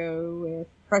have to go with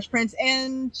Fresh Prince,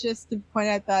 and just to point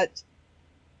out that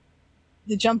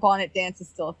the jump on it dance is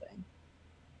still a thing.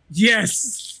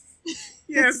 Yes.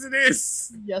 Yes, it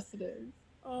is. Yes, it is.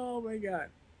 Oh my god.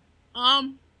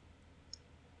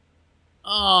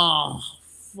 Oh,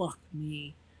 fuck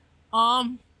me.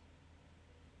 Chappelle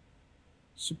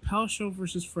Show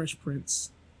versus Fresh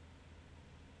Prince.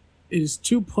 It is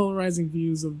two polarizing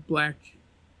views of black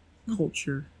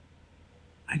culture.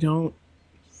 I don't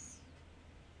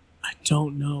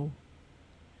know.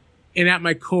 And at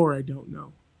my core, I don't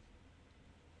know.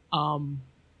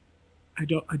 I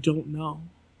don't know.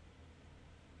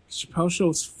 Chappelle Show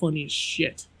was funny as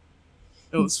shit.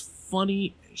 It was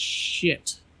funny as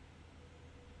shit.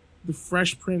 The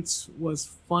Fresh Prince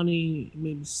was funny. It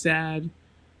made me sad.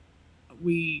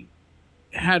 We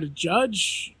had a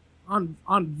judge on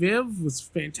Viv, was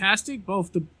fantastic.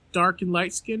 Both the dark and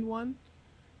light skinned one.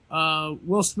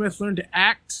 Will Smith learned to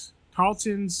act.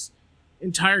 Carlton's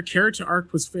entire character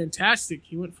arc was fantastic.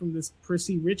 He went from this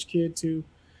prissy rich kid to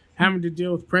having to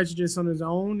deal with prejudice on his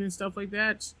own and stuff like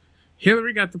that.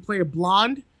 Hillary got to play a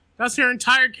blonde. That's her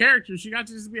entire character. She got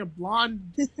to just be a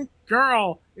blonde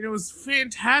girl, and it was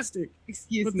fantastic.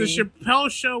 Excuse me. But the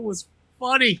Chappelle Show was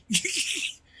funny.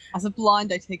 As a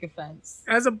blonde, I take offense.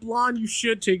 As a blonde, you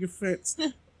should take offense.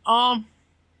 Oh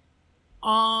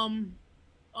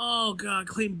god,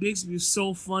 Clayton Bigsby is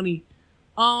so funny.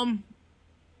 I'm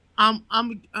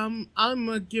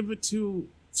gonna give it to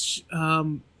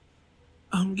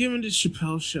I'm giving it to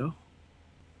Chappelle Show.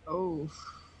 Oh.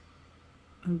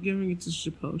 I'm giving it to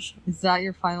Chappelle Show. Is that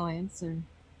your final answer?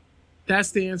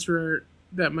 That's the answer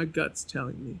that my gut's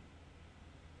telling me.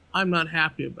 I'm not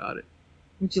happy about it.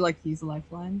 Would you like to use a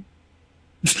lifeline?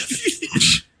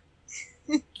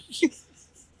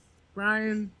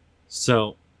 Brian.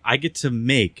 So I get to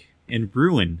make and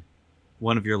ruin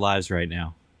one of your lives right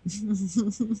now.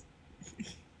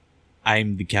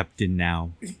 I'm the captain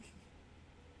now.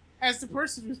 As the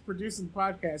person who's producing the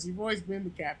podcast, you've always been the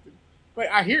captain.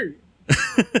 But I hear you.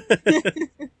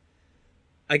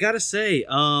 I gotta say,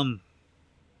 I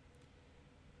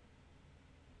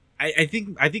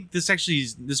think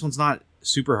this one's not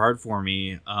super hard for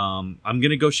me. I'm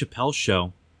gonna go Chappelle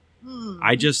Show.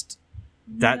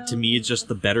 To me is just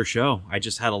the better show. I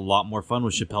just had a lot more fun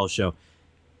with Chappelle Show.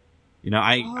 You know,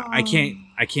 I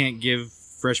can't give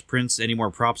Fresh Prince any more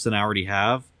props than I already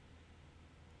have.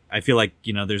 I feel like,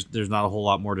 you know, there's not a whole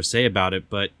lot more to say about it,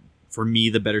 but for me,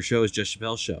 the better show is just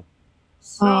Chappelle's Show.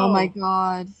 So, oh my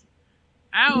god.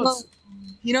 Alex.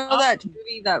 You know that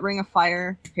movie, that Ring of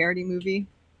Fire parody movie?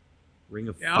 Ring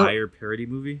of Fire parody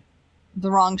movie? The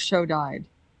wrong show died.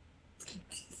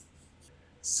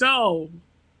 So,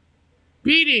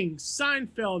 Beating,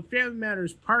 Seinfeld, Family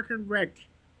Matters, Park and Rec,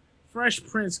 Fresh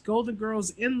Prince, Golden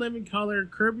Girls, In Living Color,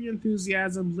 Curb Your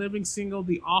Enthusiasm, Living Single,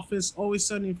 The Office, Always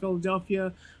Sunny in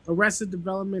Philadelphia, Arrested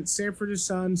Development, Sanford and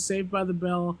Son, Saved by the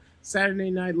Bell, Saturday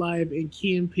Night Live, and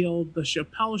Key and Peele. The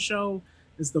Chappelle Show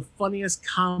is the funniest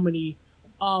comedy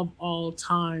of all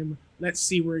time. Let's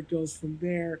see where it goes from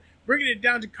there. Bringing it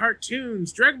down to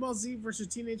cartoons, Dragon Ball Z versus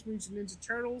Teenage Mutant Ninja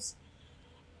Turtles.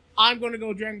 I'm going to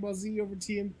go Dragon Ball Z over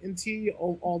TMNT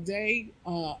all day.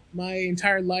 My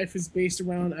entire life is based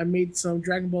around, I made some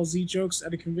Dragon Ball Z jokes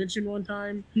at a convention one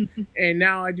time, and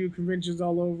now I do conventions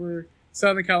all over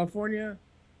Southern California.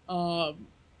 I've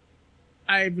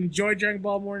enjoyed Dragon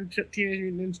Ball more than Teenage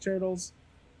Mutant Ninja Turtles.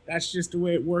 That's just the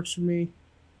way it works for me.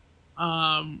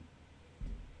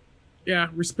 Yeah,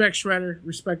 respect Shredder,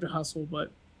 respect the hustle,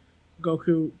 but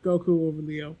Goku over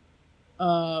Leo.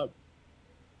 I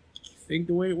think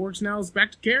the way it works now is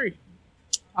back to Carrie.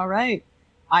 All right.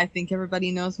 I think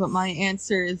everybody knows what my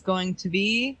answer is going to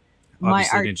be.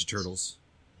 Obviously, Ninja Turtles.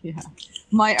 Yeah.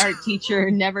 My art teacher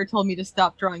never told me to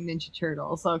stop drawing Ninja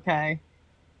Turtles, okay?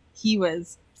 He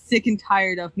was sick and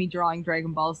tired of me drawing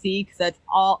Dragon Ball Z, because that's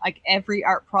all, like, every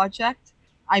art project,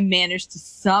 I managed to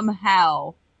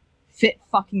somehow fit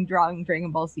fucking drawing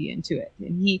Dragon Ball Z into it.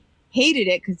 And he hated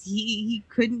it because he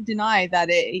couldn't deny that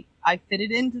I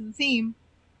fitted into the theme.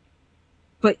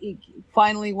 But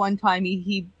finally, one time,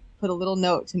 he put a little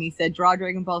note and he said, draw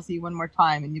Dragon Ball Z one more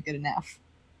time and you get an F.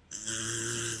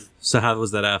 So how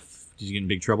was that F? Did you get in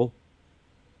big trouble?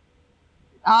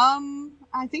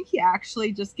 I think he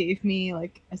actually just gave me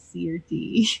like a C or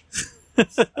D.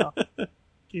 So,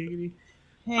 Giggity.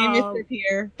 Hey, Mr.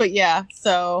 Pierre. But yeah,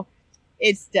 so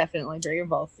it's definitely Dragon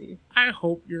Ball Z. I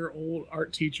hope your old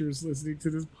art teacher is listening to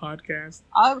this podcast.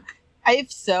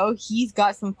 If so, he's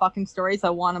got some fucking stories.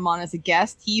 I want him on as a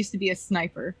guest. He used to be a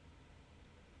sniper.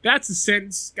 That's a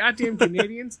sentence. Goddamn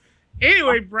Canadians.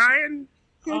 Anyway, Brian,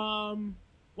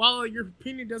 while your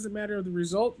opinion doesn't matter the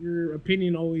result, your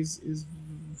opinion always is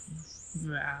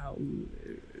valid.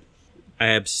 I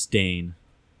abstain.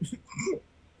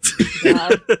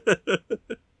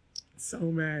 So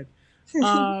mad.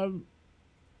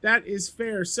 That is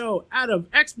fair. So, out of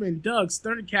X-Men, Doug's,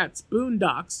 Thundercats,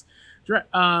 Boondocks,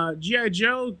 G.I.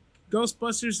 Joe,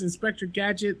 Ghostbusters, Inspector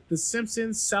Gadget, The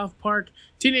Simpsons, South Park,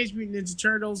 Teenage Mutant Ninja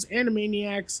Turtles,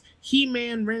 Animaniacs,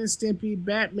 He-Man, Ren and Stimpy,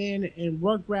 Batman, and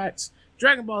Rugrats,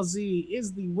 Dragon Ball Z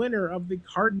is the winner of the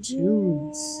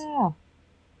cartoons. Yeah.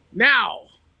 Now,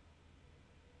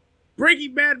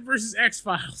 Breaking Bad versus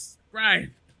X-Files.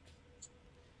 Brian.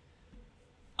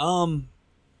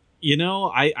 You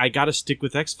know, I gotta stick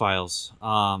with X-Files.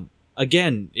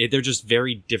 Again, they're just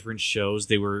very different shows.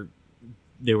 They were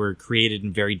created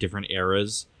in very different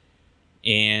eras,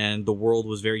 and the world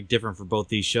was very different for both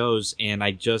these shows. And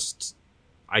I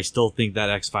still think that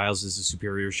X-Files is a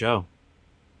superior show.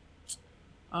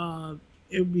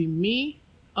 It would be me.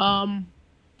 I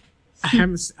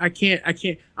can't.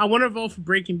 I want to vote for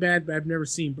Breaking Bad, but I've never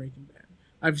seen Breaking Bad.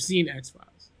 I've seen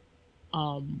X-Files.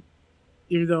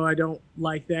 Even though I don't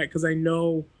like that, because I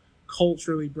know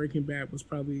culturally Breaking Bad was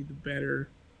probably the better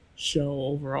show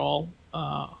overall.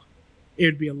 It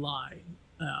would be a lie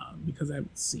because I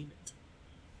haven't seen it.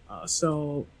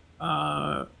 So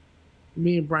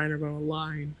me and Brian are going to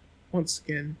align once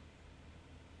again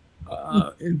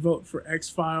and vote for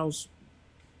X-Files,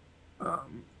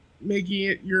 making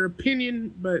it your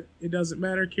opinion, but it doesn't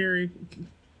matter, Carrie.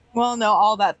 Well, no,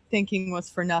 all that thinking was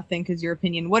for nothing because your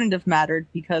opinion wouldn't have mattered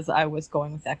because I was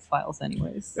going with X-Files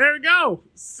anyways. There we go.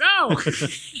 So,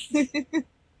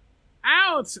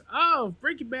 out of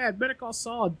Breaking Bad, Better Call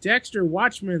Saul, Dexter,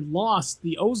 Watchmen, Lost,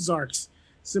 The Ozarks,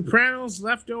 Sopranos,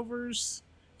 Leftovers,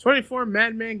 24,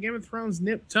 Mad Men, Game of Thrones,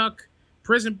 Nip Tuck,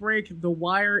 Prison Break, The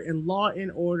Wire, and Law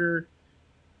and Order.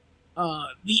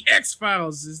 The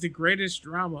X-Files is the greatest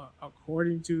drama,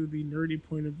 according to the nerdy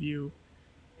point of view.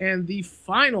 And the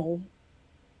final,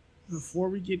 before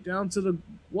we get down to the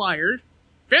wire,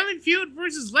 Family Feud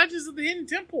versus Legends of the Hidden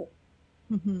Temple.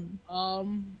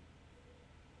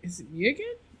 Is it me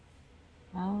again?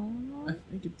 I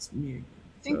think it's me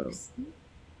again. So,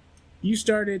 you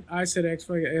started, I said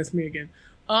X-Files, it's me again.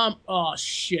 Oh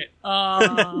shit.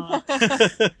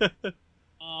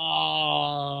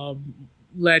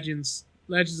 Legends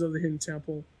of the Hidden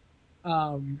Temple.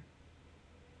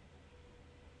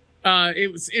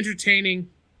 It was entertaining.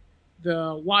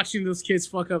 Watching those kids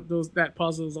fuck up that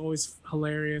puzzle is always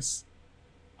hilarious.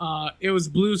 It was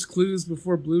Blue's Clues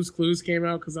before Blue's Clues came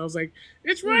out because I was like,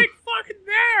 it's right fucking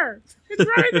there. It's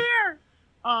right there.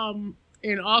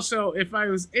 And also, if I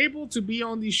was able to be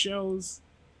on these shows,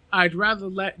 I'd rather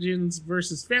Legends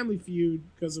versus Family Feud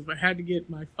because if I had to get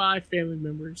my 5 family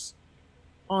members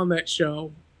on that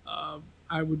show,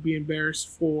 I would be embarrassed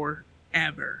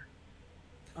forever.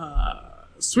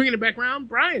 Swinging it back around,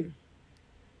 Brian.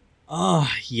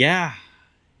 Yeah.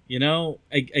 You know,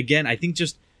 again, I think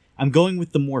I'm going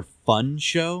with the more fun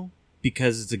show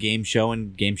because it's a game show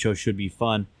and game shows should be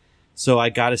fun. So I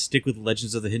got to stick with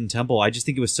Legends of the Hidden Temple. I just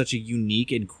think it was such a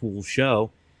unique and cool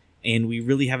show, and we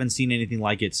really haven't seen anything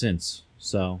like it since.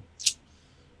 So,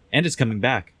 and it's coming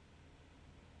back.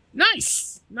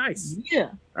 Nice. Yeah.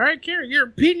 All right, Kara, your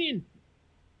opinion.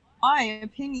 My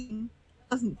opinion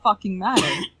doesn't fucking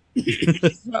matter.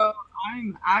 So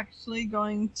I'm actually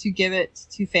going to give it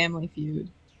to Family Feud.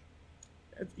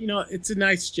 You know, it's a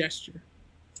nice gesture.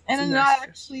 And I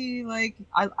actually like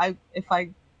I if I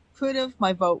could have,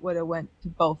 my vote would have went to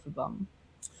both of them.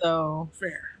 So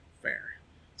fair.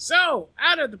 So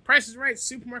out of The Price is Right,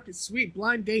 Supermarket Sweep,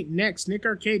 Blind Date, Next, Nick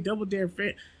Arcade, Double Dare,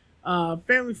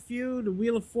 Family Feud,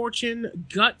 Wheel of Fortune,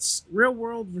 Guts, Real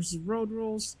World versus Road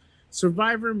Rules,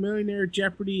 Survivor, Millionaire,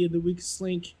 Jeopardy, and The Weakest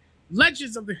Link.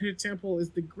 Legends of the Hidden Temple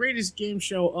is the greatest game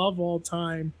show of all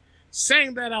time.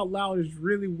 Saying that out loud is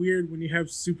really weird when you have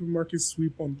Supermarket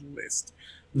Sweep on the list.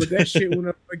 But that shit went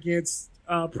up against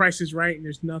Price is Right, and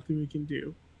there's nothing we can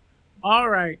do. All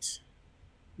right.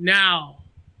 Now,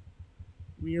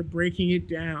 we are breaking it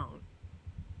down.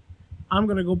 I'm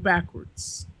going to go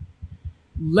backwards.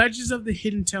 Legends of the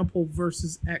Hidden Temple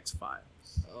versus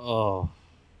X-Files. Oh.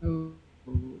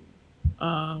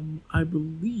 I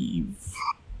believe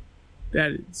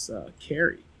that it's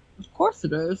Carrie. of course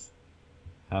it is.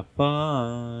 Have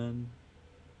fun.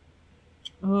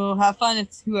 Oh, have fun.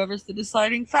 It's whoever's the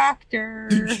deciding factor.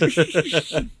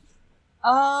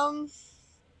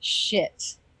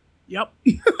 Shit. Yep.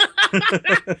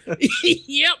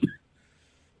 Yep.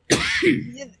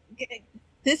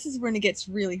 This is when it gets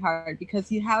really hard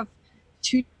because you have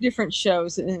 2 different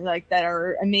shows and like that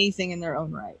are amazing in their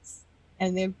own rights,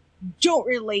 and they don't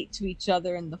relate to each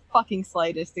other in the fucking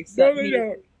slightest. Except No, they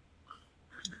don't.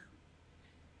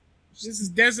 This is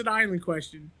Desert Island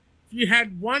question. If you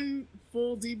had one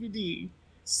full DVD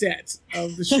set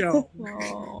of the show,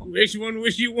 which one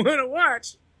would you want to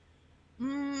watch?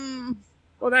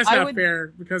 Well, that's not fair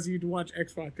because you'd watch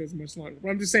X-Files much longer. But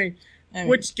I'm just saying,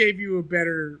 which gave you a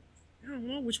better... I don't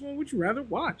know, which one would you rather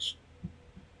watch?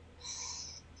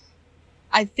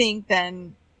 I think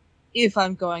then, if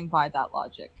I'm going by that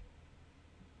logic,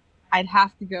 I'd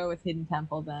have to go with Hidden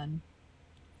Temple then.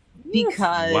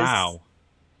 Because... Wow.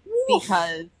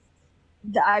 Because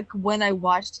when I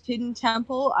watched Hidden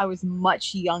Temple, I was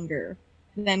much younger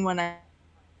than when I...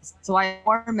 So I have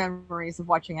more memories of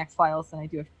watching X-Files than I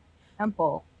do of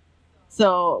Temple.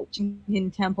 So watching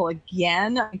Hidden Temple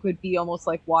again, I think would be almost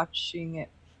like watching it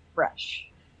fresh.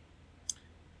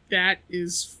 That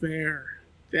is fair.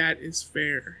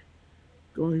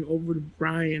 Going over to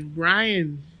Brian.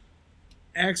 Brian,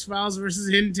 X-Files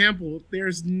versus Hidden Temple.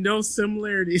 There's no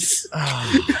similarities.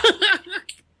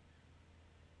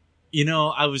 You know,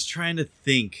 I was trying to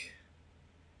think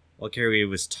while Carrie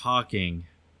was talking,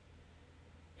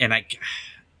 and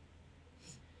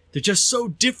they're just so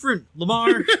different,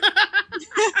 Lamar.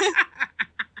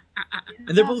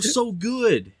 And they're both so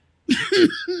good.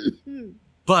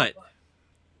 But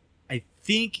I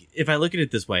think if I look at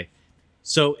it this way,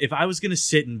 so if I was going to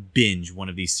sit and binge one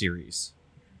of these series,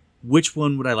 which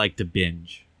one would I like to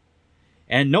binge?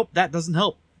 And nope, that doesn't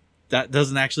help. That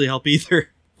doesn't actually help either.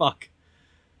 Fuck.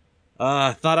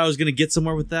 Thought I was gonna get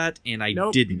somewhere with that, and I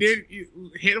Nope, didn't. You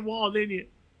hit a wall, didn't you?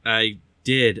 I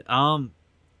did. I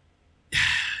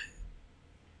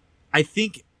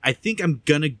think I'm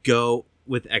gonna go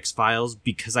with X-Files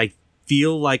because I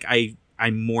feel like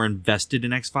I'm more invested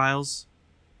in X-Files.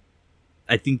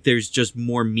 I think there's just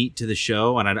more meat to the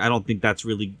show, and I don't think that's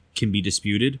really can be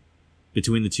disputed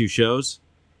between the two shows.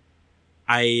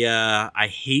 I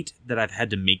hate that I've had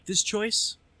to make this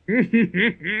choice,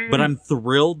 but I'm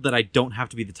thrilled that I don't have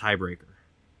to be the tiebreaker.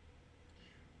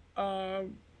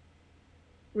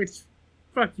 Which,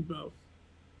 fuck you both.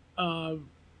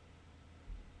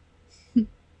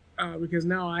 Because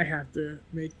now I have to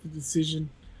make the decision.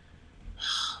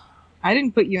 I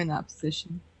didn't put you in that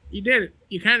position. You did it.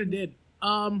 You kind of did.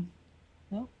 No.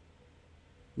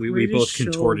 We Greatest both show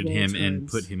of contorted all him and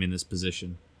times. put him in this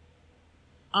position.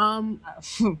 Oh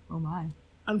my.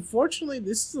 Unfortunately,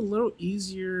 this is a little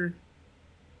easier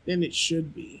than it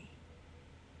should be.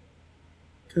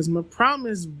 Because my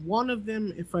problem is one of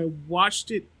them, if I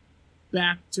watched it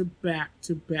back to back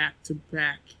to back to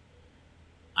back,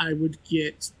 I would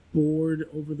get bored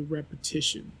over the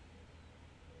repetition.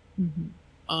 Mm-hmm.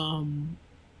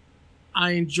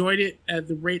 I enjoyed it at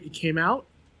the rate it came out.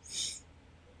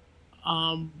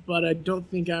 But I don't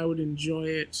think I would enjoy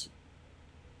it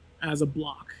as a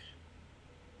block.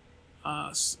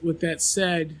 With that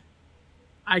said,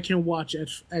 I can watch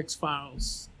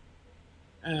X-Files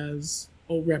as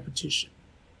a repetition.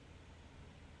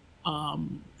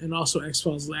 And also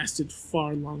X-Files lasted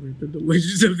far longer than The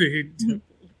Legends of the Hidden Temple,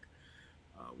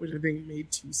 which I think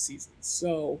made 2 seasons.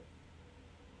 So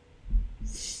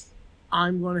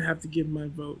I'm going to have to give my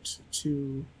vote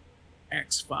to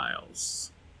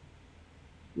X-Files,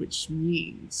 which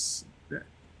means that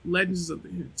Legends of the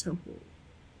Hidden Temple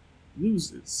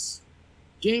loses.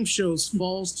 Game shows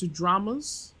falls to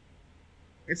dramas.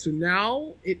 And so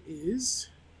now it is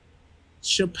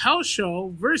Chappelle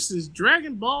Show versus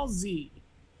Dragon Ball Z.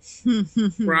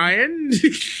 Brian?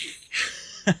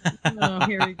 Oh,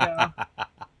 here we go.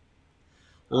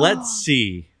 Let's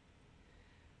see.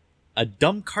 A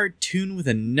dumb cartoon with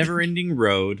a never-ending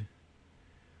road,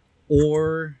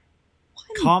 or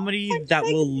comedy that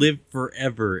will live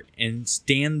forever and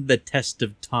stand the test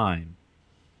of time.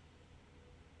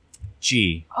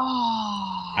 Gee,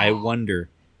 I wonder.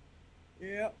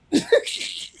 Yeah.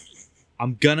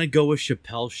 I'm gonna go with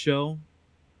Chappelle Show,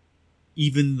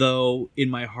 even though in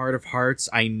my heart of hearts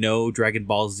I know Dragon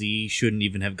Ball Z shouldn't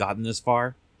even have gotten this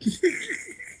far.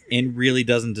 And really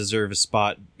doesn't deserve a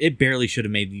spot. It barely should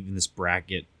have made even this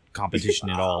bracket competition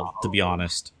at all, to be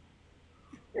honest.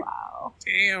 Wow.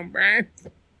 Damn, Brian.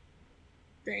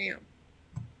 Damn.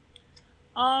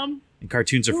 And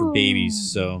cartoons are for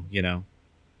babies, so,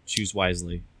 choose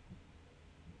wisely.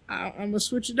 I'm going to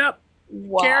switch it up.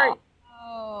 Wow. Carrie.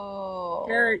 Oh.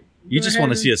 Carrie. You go just ahead want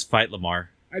to and- see us fight, Lamar.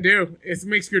 I do. It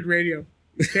makes good radio.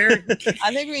 Carrie.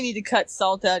 I think we need to cut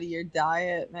salt out of your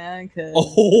diet, man. Cause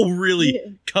Oh,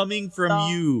 really? Coming from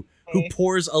Sorry. you, who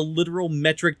pours a literal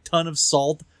metric ton of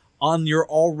salt on your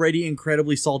already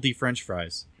incredibly salty French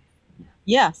fries.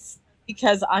 Yes,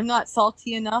 because I'm not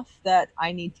salty enough that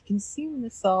I need to consume the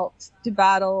salt to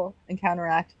battle and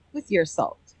counteract with your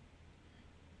salt.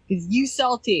 Because you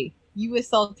salty. You a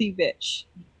salty bitch.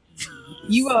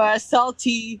 You are a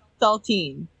salty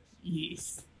saltine.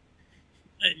 Yes.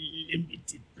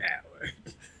 Unlimited power.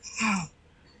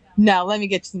 Now, let me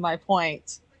get to my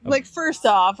point. Like, first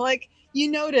off, you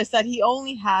notice that he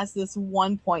only has this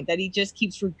one point that he just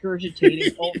keeps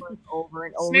regurgitating over and over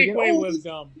and over Snake again. Way Oh, was the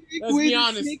dumb. Snake Let's Way, be the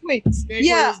honest. Snake Way. Snake Way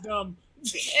Yeah. was dumb.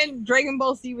 And Dragon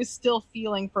Ball Z was still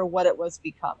feeling for what it was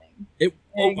becoming.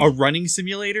 A running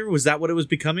simulator? Was that what it was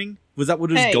becoming? Was that what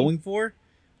it was Hey. going for?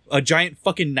 A giant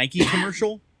fucking Nike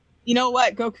commercial? You know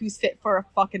what? Goku's fit for a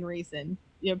fucking reason.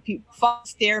 Fuck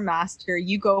Stairmaster,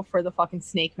 you go for the fucking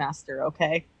Snake Master,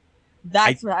 okay?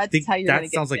 That's I think how you're gonna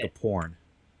that get sounds like a fit. porn.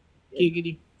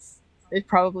 Giggity. It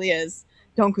probably is.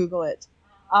 Don't Google it.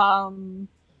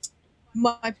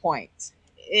 My point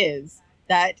is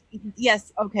that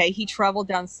yes, okay, he traveled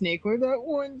down Snake Way that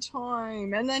one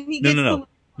time, and then he No, gets no, no. the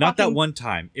Not that fucking- one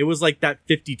time. It was like that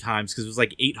 50 times because it was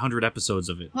like 800 episodes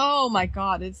of it. Oh my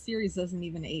god, this series isn't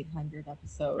even 800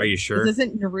 episodes. Are you sure? This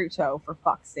isn't Naruto, for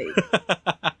fuck's sake.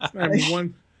 I have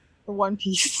one. For One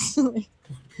Piece.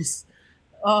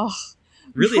 Oh.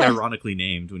 Really What? ironically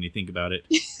named when you think about it.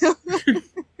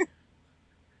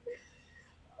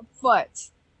 But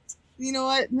you know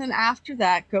what? And then after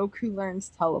that, Goku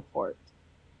learns teleport.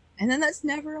 And then that's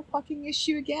never a fucking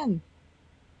issue again.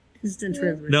 Instant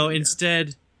transmission. No,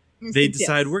 instead, they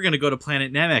decide we're going to go to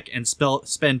planet Namek and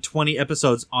spend 20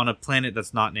 episodes on a planet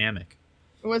that's not Namek.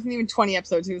 It wasn't even 20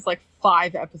 episodes. It was like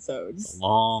 5 episodes.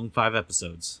 Long 5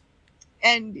 episodes.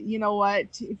 And you know what?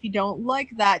 If you don't like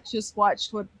that, just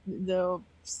watch what the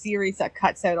series that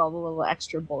cuts out all the little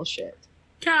extra bullshit.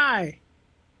 Kai.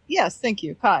 Yes, thank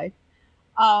you, Kai.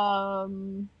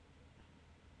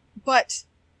 But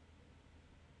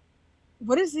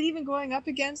what is it even going up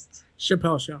against?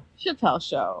 Chappelle Show. Chappelle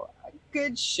Show.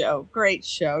 Good show. Great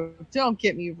show. Don't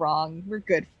get me wrong. We're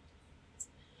good.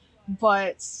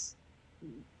 But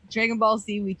Dragon Ball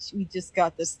Z, we just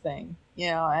got this thing. You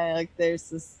know, there's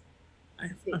this. I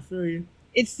feel you.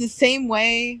 It's the same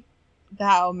way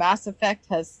how Mass Effect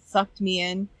has sucked me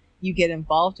in. You get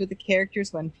involved with the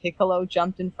characters when Piccolo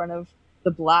jumped in front of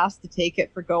the blast to take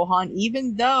it for Gohan,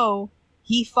 even though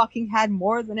he fucking had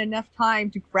more than enough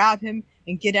time to grab him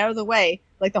and get out of the way.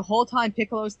 Like the whole time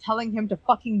Piccolo's telling him to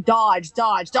fucking dodge,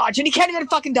 and he can't even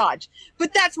fucking dodge.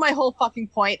 But that's my whole fucking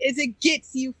point, is it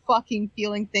gets you fucking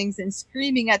feeling things and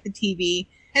screaming at the TV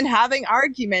and having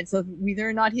arguments of whether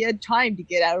or not he had time to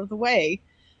get out of the way.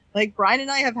 Like Brian and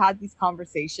I have had these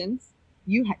conversations.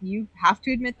 You have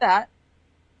to admit that.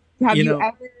 Have you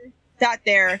ever sat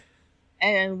there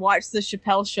and watched the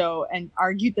Chappelle Show and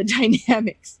argued the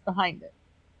dynamics behind it?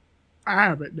 I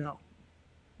haven't, no.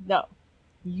 No.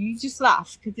 You just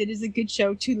laugh because it is a good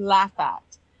show to laugh at.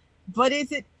 But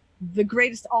is it the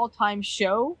greatest all-time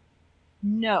show?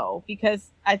 No,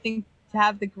 because I think to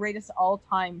have the greatest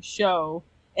all-time show,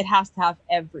 it has to have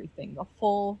everything, the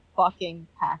full fucking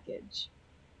package.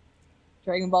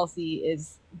 Dragon Ball Z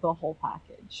is the whole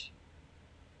package.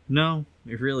 No,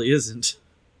 it really isn't.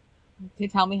 Okay,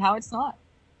 tell me how it's not.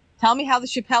 Tell me how the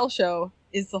Chappelle Show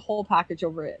is the whole package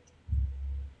over it.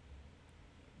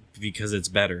 Because it's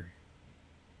better.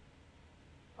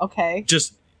 Okay.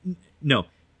 Just, no.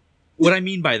 What I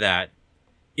mean by that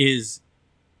is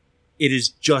it is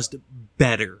just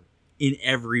better in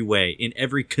every way, in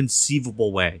every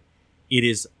conceivable way. It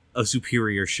is a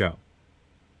superior show.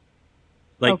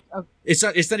 Like, it's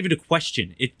not even a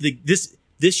question.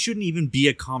 This shouldn't even be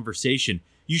a conversation.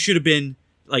 You should have been,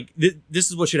 like,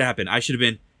 this is what should happen. I should have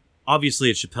been,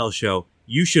 obviously it's Chappelle's Show.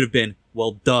 You should have been,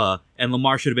 well, duh. And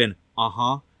Lamar should have been,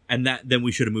 uh-huh. And then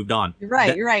we should have moved on. You're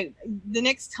right. The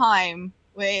next time,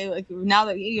 now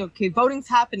that, voting's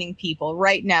happening, people,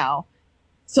 right now.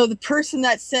 So the person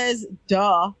that says,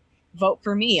 duh, vote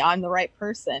for me, I'm the right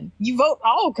person. You vote,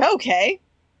 oh, okay.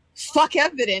 Fuck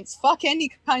evidence. Fuck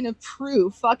any kind of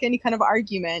proof. Fuck any kind of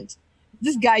argument.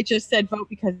 This guy just said vote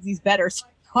because he's better, so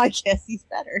I guess he's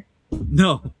better.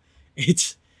 No,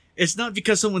 it's not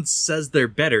because someone says they're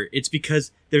better. It's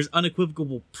because there's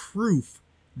unequivocal proof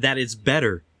that it's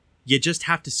better. You just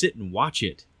have to sit and watch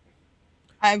it.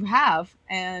 I have,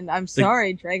 and I'm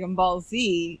sorry, Dragon Ball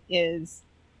Z is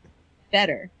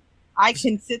better. I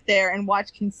can sit there and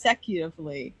watch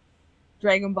consecutively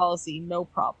Dragon Ball Z, no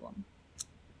problem.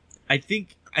 I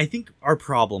think our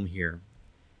problem here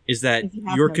is that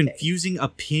you're confusing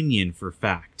opinion for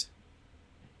fact.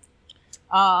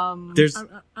 I'm just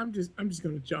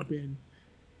gonna jump in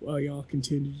while y'all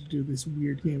continue to do this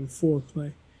weird game of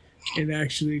foreplay and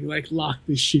actually lock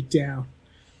this shit down.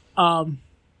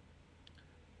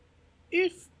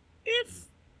 If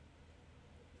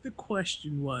the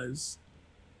question was,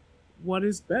 what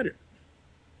is better,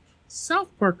 South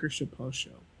Park or Chappelle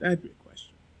Show? That'd be a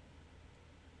question.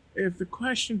 If the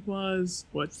question was,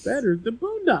 what's better, the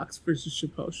Boondocks versus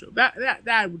Chappelle Show? That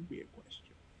would be a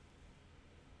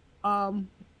question.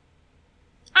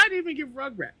 I'd even give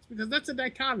Rugrats, because that's a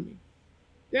dichotomy.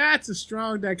 That's a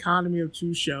strong dichotomy of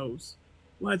two shows.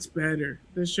 What's better,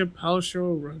 the Chappelle Show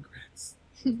or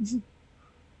Rugrats?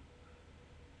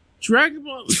 Dragon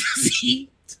Ball Z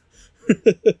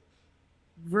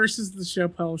versus the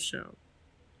Chappelle Show.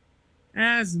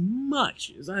 As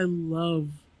much as I love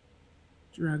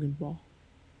Dragon Ball,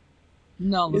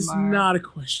 no, Lamar. It's not a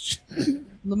question.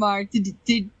 Lamar, did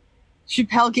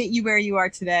Chappelle get you where you are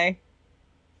today?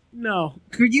 No.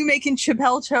 Were you making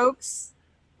Chappelle jokes?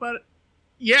 But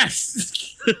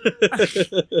yes.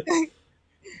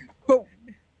 But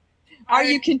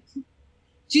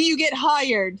do you get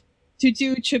hired to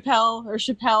do Chappelle or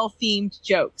Chappelle themed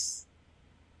jokes?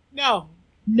 No.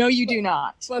 No, you do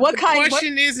not. But What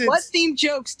themed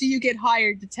jokes do you get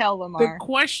hired to tell, Lamar? The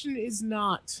question is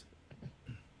not,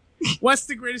 what's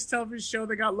the greatest television show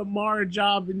that got Lamar a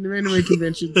job in the anime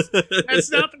conventions?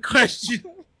 That's not the question.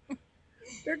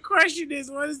 The question is,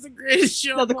 what is the greatest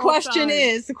show? No, the question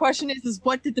is,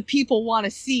 what did the people want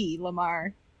to see,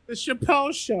 Lamar? The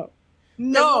Chappelle Show.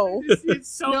 No. It's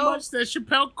so much that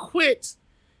Chappelle quit,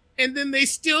 and then they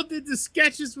still did the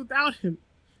sketches without him.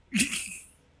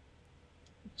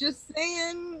 Just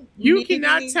saying. You maybe-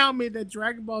 cannot tell me that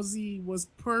Dragon Ball Z was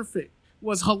perfect,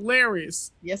 was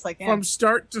hilarious Yes, I can. from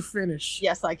start to finish.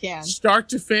 Yes, I can. Start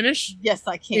to finish, Yes,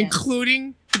 I can.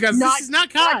 including because this is not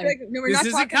Kai. No, we're This not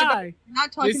isn't talking about. Kai. We're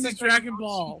not talking This about is Dragon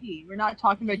Ball. GT. We're not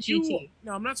talking about GT.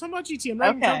 No, I'm not talking about GT. I'm not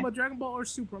even Okay. talking about Dragon Ball or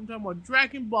Super. I'm talking about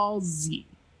Dragon Ball Z.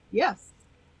 Yes.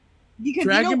 Because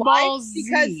Dragon you know Ball why? Z.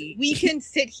 Because we can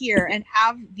sit here and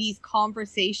have these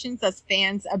conversations as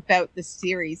fans about the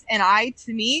series, and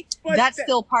to me, But that's that-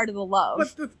 still part of the love.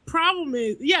 But the problem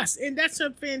is, yes, and that's a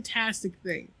fantastic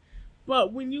thing.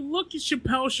 But when you look at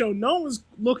Chappelle's show, no one's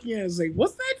looking at it as like,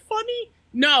 was that funny?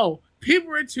 No,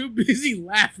 people are too busy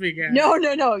laughing at it.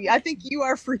 No. I think you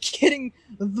are forgetting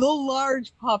the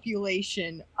large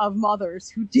population of mothers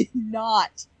who did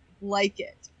not like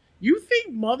it. You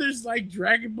think mothers like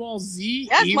Dragon Ball Z?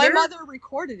 Yes, my either? mother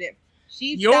recorded it.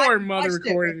 She sat Your and mother watched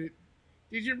recorded it.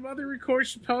 Did your mother record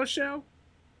Chappelle's show?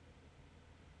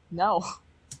 No,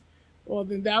 Well,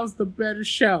 then that was the better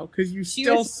show because you She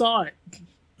still was- saw it.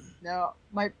 no.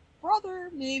 My brother,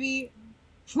 maybe.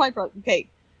 My brother. Okay.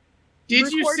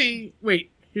 Did you Record- see? Wait,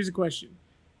 here's a question.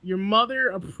 Your mother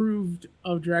approved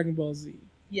of Dragon Ball Z.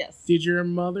 Yes. Did your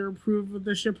mother approve of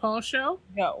the Chappelle show?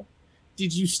 No.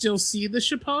 Did you still see the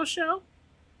Chappelle show?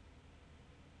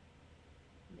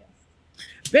 Yes.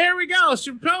 There we go.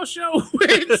 Chappelle show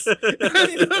wins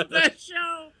the best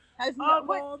show Has of not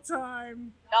all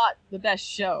time. the best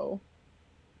show.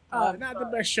 Not the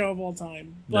best show of all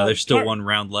time. No, but there's still one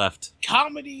round left.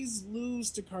 Comedies lose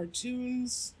to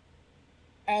cartoons,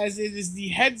 as it is the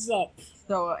heads up.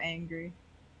 So angry.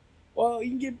 Well, you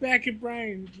can get back at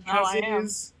Brian Oh, because I it am.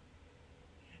 is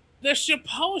the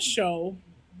Chappelle show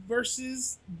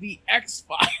versus the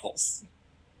X-Files.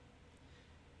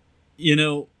 You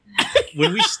know,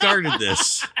 when we started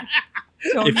this,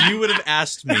 So if you would have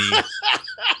asked me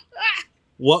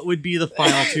what would be the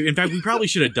final two, in fact, we probably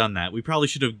should have done that. We probably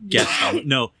should have guessed on it.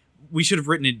 No, we should have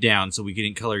written it down so we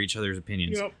couldn't color each other's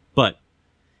opinions. Yep. But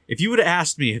if you would have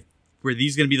asked me if were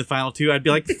these going to be the final two, I'd be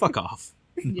like, fuck off.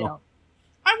 No. yeah.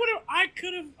 I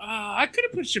could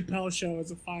have put Chappelle show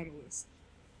as a finalist.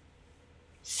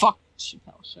 Fuck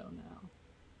Chappelle show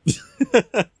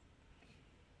now.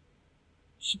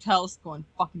 Chappelle's going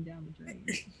fucking down the drain.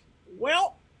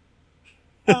 Well,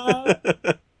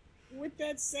 with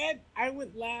that said, I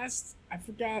went last. I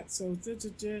forgot. So,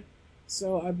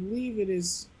 so I believe it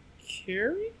is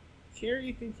Carrie. Carrie,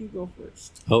 I think you go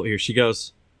first. Oh, here she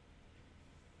goes.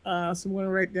 So I'm gonna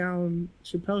write down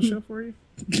Chappelle show for you.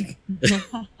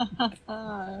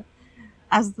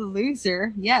 As the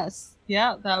loser, yes.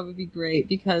 Yeah, that would be great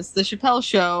because the Chappelle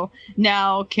show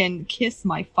now can kiss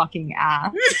my fucking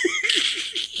ass.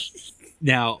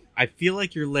 Now, I feel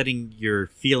like you're letting your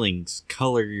feelings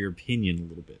color your opinion a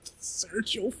little bit.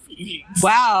 Search your feelings.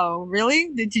 Wow, really?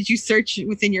 Did you search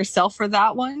within yourself for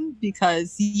that one?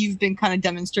 Because you've been kind of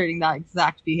demonstrating that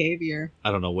exact behavior.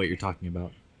 I don't know what you're talking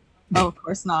about. Oh, of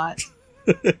course not.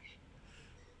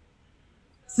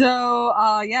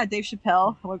 So, yeah, Dave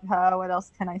Chappelle. What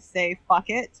else can I say? Fuck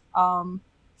it. Fuck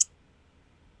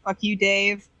you,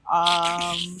 Dave.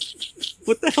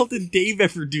 What the hell did Dave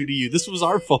ever do to you? This was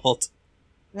our fault.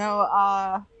 No,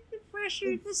 The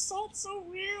pressure, the salt's so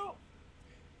real.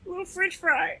 Little French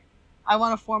fry. I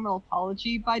want a formal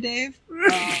apology by Dave.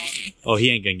 Oh, he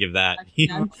ain't gonna give that.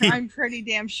 I'm pretty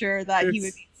damn sure that he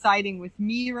would be siding with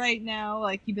me right now.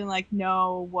 Like, he'd been like,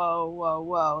 no,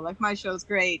 whoa. Like, my show's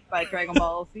great, but Dragon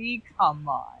Ball Z, come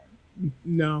on.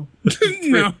 No.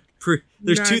 No.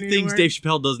 There's Not two things anymore. Dave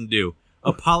Chappelle doesn't do: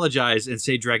 apologize and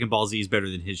say Dragon Ball Z is better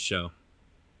than his show.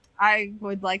 I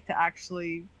would like to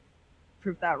actually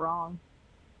prove that wrong.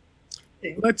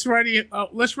 Let's write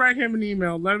him an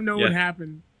email. Let him know what Yeah.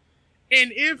 happened.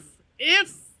 And if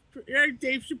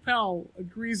Dave Chappelle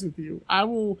agrees with you, I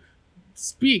will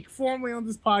speak formally on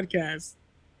this podcast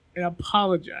and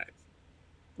apologize.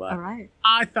 But All right.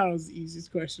 I thought it was the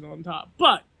easiest question on top.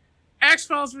 But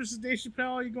X-Files versus Dave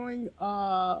Chappelle, are you going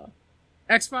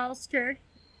X-Files, Carrie?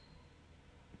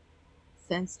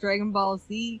 Since Dragon Ball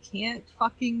Z can't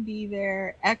fucking be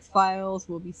there, X-Files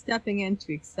will be stepping in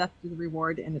to accept the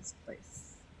reward in its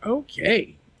place.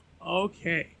 Okay.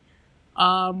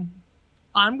 I'm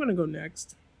gonna go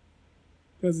next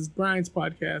because it's Brian's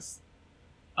podcast.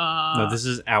 No, this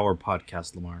is our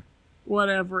podcast, Lamar.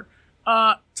 Whatever.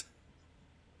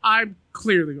 I'm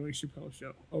clearly going Chappelle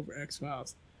show over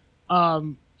X-Files.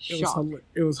 Shock.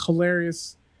 It was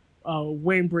hilarious.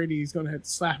 Wayne Brady is gonna have to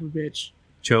slap a bitch.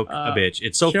 Choke a bitch.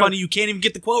 It's so choke- funny you can't even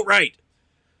get the quote right.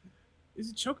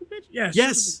 Is it choke a bitch? Yeah.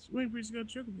 Yes. Choke a bitch. Wayne Brady's gonna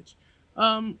choke a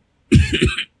bitch.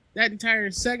 That entire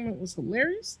segment was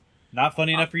hilarious. Not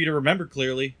funny enough for you to remember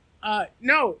clearly.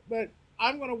 No, but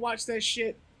I'm gonna watch that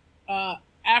shit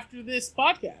after this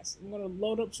podcast. I'm gonna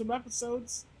load up some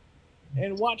episodes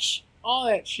and watch all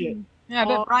that shit. Yeah, I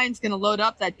bet Brian's gonna load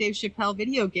up that Dave Chappelle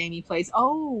video game he plays.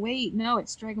 Oh wait, no,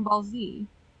 it's Dragon Ball Z.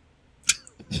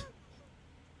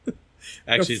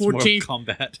 Actually, it's more of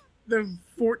combat. The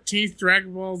 14th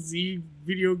Dragon Ball Z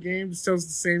video game tells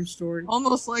the same story.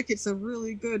 Almost like it's a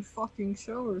really good fucking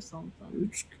show or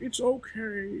something. It's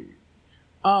okay.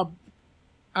 I'm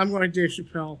going to Dave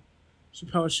Chappelle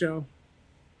show.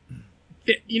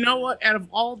 You know what? Out of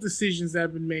all decisions that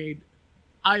have been made,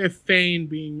 I have feigned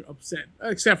being upset,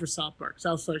 except for South Park.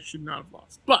 South Park should not have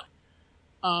lost. But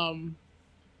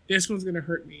this one's going to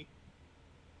hurt me.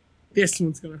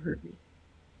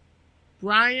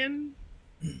 Brian,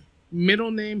 middle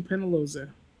name Penaloza.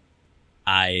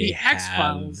 I have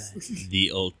X-Files.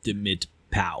 the ultimate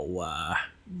power.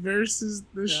 Versus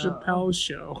the Chappelle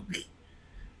Show.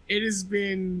 It has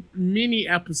been many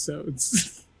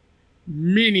episodes.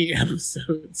 This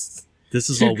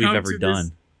is all we've ever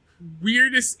done.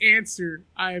 Weirdest answer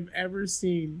I've ever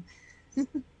seen.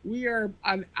 We are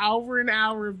an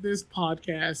hour of this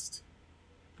podcast.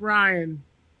 Brian,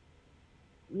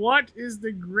 what is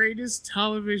the greatest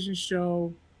television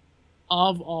show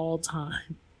of all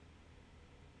time?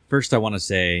 First, I want to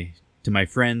say to my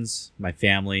friends, my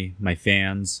family, my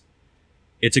fans,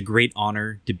 it's a great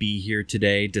honor to be here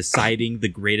today deciding the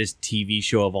greatest TV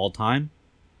show of all time.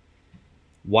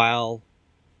 While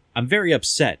I'm very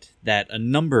upset that a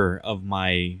number of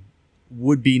my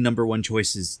would-be number one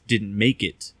choices didn't make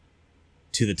it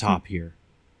to the top here,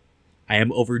 I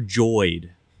am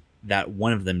overjoyed that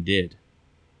one of them did.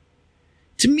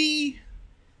 To me,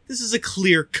 this is a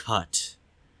clear cut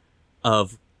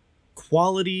of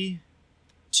quality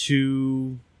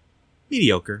to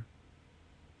mediocre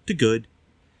to good.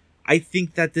 I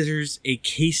think that there's a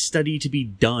case study to be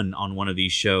done on one of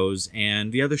these shows,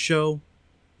 and the other show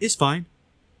is fine.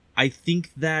 I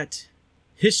think that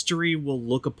history will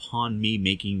look upon me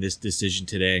making this decision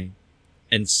today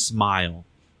and smile,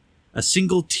 a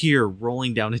single tear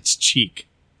rolling down its cheek.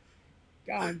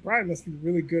 God, Brian must be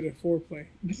really good at foreplay.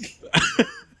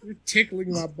 You're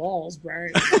tickling my balls,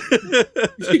 Brian.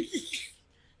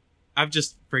 I've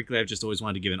just always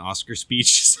wanted to give an Oscar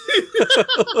speech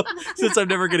since I'm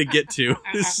never going to get to.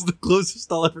 This is the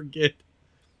closest I'll ever get.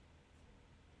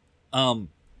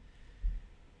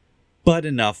 But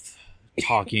enough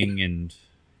talking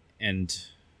and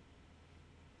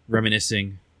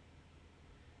reminiscing.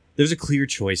 There's a clear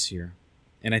choice here,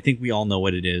 and I think we all know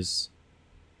what it is.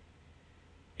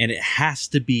 And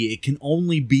it can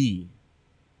only be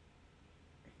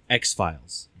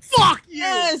X-Files. Fuck you!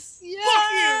 Yes!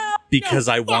 Fuck you! Because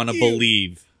No, I want to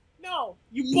believe. No,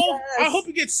 you both. I hope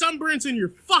you get sunburns in your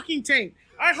fucking tank.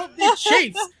 I hope they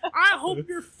chafes. I hope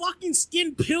your fucking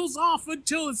skin peels off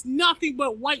until it's nothing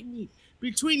but white meat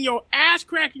between your ass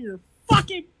crack and your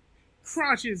fucking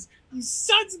crotches. You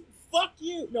sons of fuck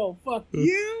you. No, fuck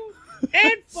you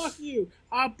and fuck you.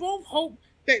 I both hope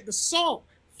that the salt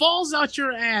falls out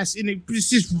your ass and it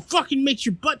just fucking makes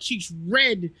your butt cheeks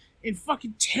red and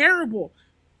fucking terrible.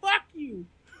 Fuck you.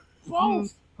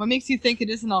 Both. What makes you think it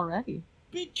isn't already?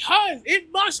 Because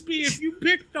it must be if you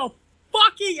pick the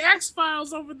fucking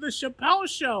X-Files over the Chappelle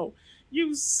Show.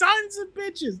 You sons of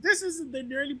bitches. This isn't the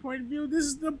nerdy point of view. This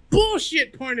is the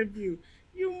bullshit point of view.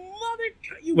 You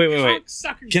Wait.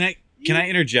 cocksuckers. Can I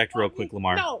interject real quick,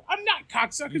 Lamar? No, I'm not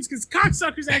cocksuckers because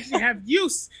cocksuckers actually have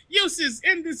uses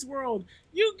in this world.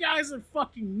 You guys are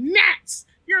fucking gnats.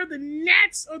 You're the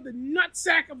gnats or the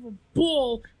nutsack of a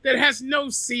bull that has no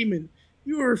semen.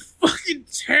 You are fucking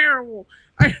terrible.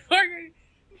 I fucking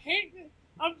hate it.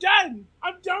 I'm done.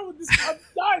 I'm done with this. I'm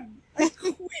done. I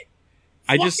quit.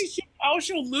 Chappelle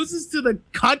Show loses to the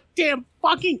goddamn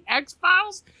fucking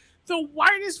X-Files? The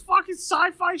whitest fucking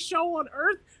sci-fi show on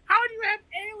Earth? How do you have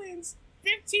aliens,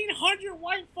 1,500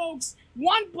 white folks,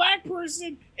 one black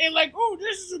person, and like, oh,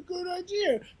 this is a good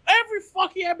idea. Every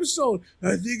fucking episode,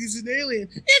 I think it's an alien.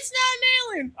 It's not an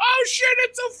alien. Oh shit,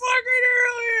 it's a fucking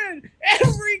alien.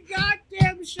 Every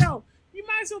goddamn show. You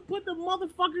might as well put the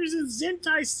motherfuckers in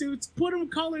Zentai suits, put them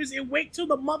colors, and wait till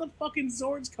the motherfucking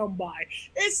Zords come by.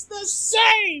 It's the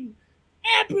same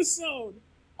episode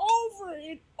over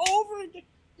and over again.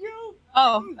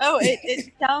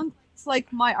 It sounds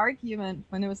like my argument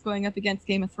when it was going up against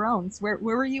Game of Thrones. Where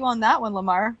were you on that one,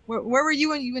 Lamar? Where were you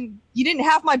when you didn't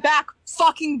have my back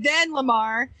fucking then,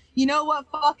 Lamar? You know what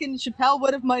fucking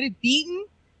Chappelle might have beaten?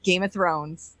 Game of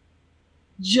Thrones.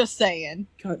 Just saying.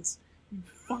 Cunts. You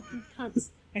fucking cunts.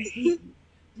 I hate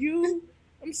you.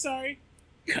 I'm sorry.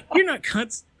 You're not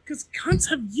cunts, because cunts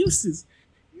have uses.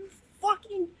 You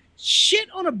fucking shit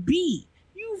on a bee.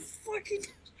 You fucking.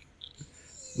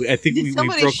 I think Did we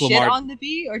somebody broke shit Lamar. on the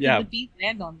bee, or Yeah. did the bee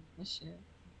land on the shit?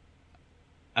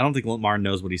 I don't think Lamar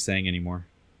knows what he's saying anymore.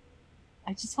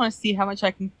 I just want to see how much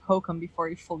I can poke him before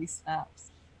he fully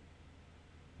snaps.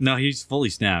 No, he's fully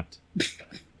snapped.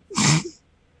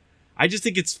 I just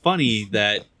think it's funny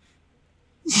that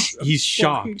he's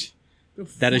shocked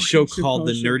that a show called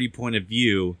The Nerdy Point of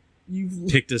View You've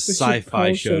picked a the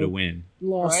sci-fi Chappelle show to win.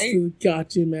 lost Right? to the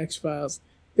goddamn X-Files.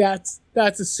 That's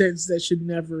a sentence that should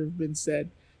never have been said.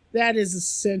 That is a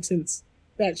sentence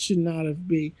that should not have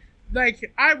been.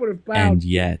 Like, I would have bowed. And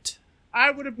yet,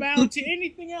 I would have bowed to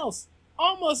anything else.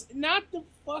 Almost not the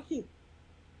fucking.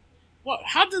 Well,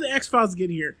 how did the X-Files get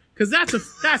here? Because that's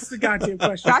the goddamn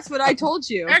question. That's what I told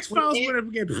you. X-Files If- went up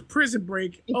against Prison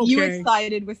Break. If you Okay. had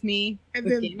sided with me, And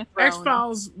with then Game of Thrones,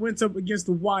 X-Files went up against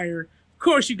The Wire. Of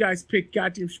course you guys picked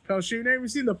goddamn Chappelle Show. You never even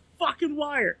seen The fucking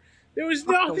Wire. There was Fuck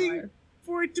The nothing Wire.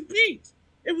 for it to beat.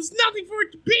 It was nothing for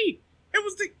it to beat. It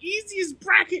was the easiest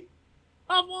bracket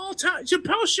of all time.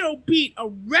 Chappelle Show beat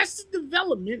Arrested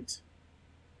Development.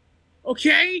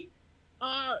 Okay?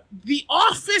 The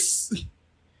Office.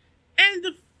 And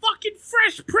the fucking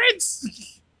Fresh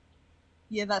Prince.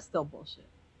 yeah, that's still bullshit.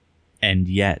 and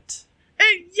yet,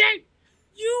 And yet,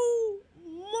 you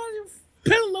mother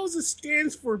Penaloza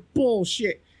stands for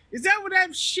bullshit. Is that what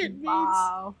that shit means?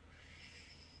 Wow.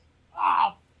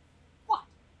 Ah, fuck.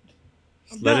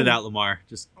 I'm let done. it out, Lamar.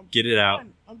 Just get it out.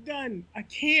 Done. I'm done. I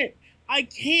can't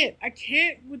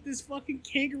with this fucking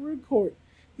kangaroo court.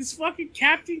 This fucking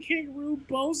Captain Kangaroo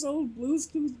Bozo Blues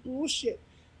Clues bullshit.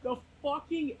 The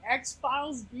fucking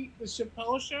X-Files beat the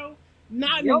Chappelle Show?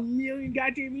 Not in a Yep. million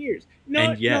goddamn years. No,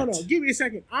 And yet- no. Give me a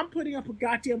second. I'm putting up a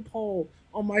goddamn poll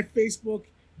on my Facebook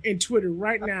and Twitter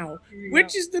right now.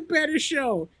 Which is the better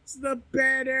show? It's the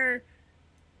better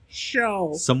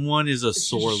show. Someone is a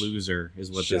sore loser, is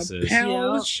what this is.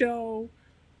 Chappelle Yeah. Show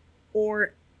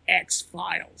or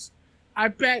X-Files. I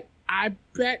bet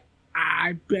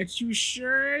you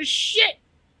sure as shit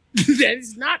that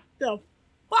it's not the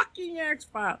fucking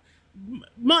X-Files.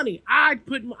 Money, I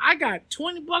got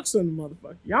 $20 on the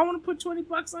motherfucker. Y'all want to put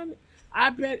 $20 on it? I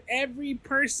bet every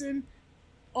person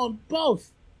on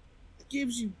both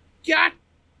gives you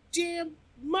goddamn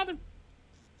motherfuck.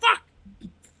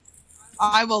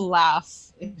 I will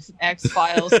laugh if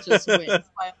X-Files just wins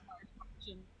by a large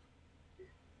margin.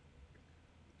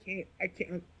 I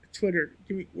can't. Twitter,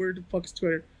 give me, where the fuck's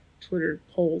Twitter? Twitter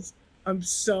polls. I'm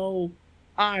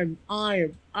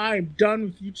done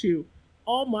with you two.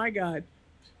 Oh my god.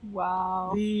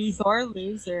 Wow. The Sore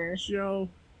loser. show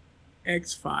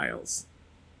X-Files.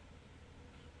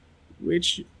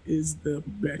 Which is the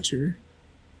better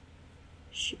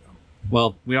show?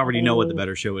 Well, we already know what the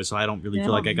better show is, so I don't really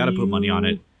feel like I got to put money on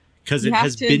it because You it have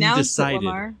has to been announce decided. It,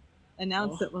 Lamar.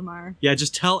 Announce Oh. it, Lamar. Yeah,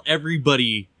 just tell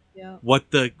everybody Yeah. what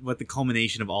the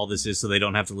culmination of all this is, so they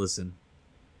don't have to listen.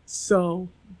 So,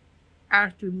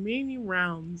 after many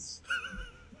rounds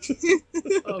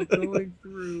of going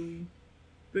through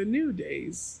the New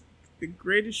Days, the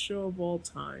greatest show of all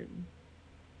time,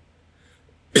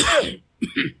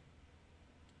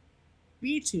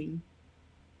 beating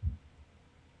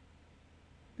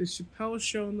the Chappelle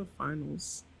Show in the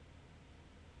finals,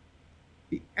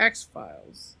 the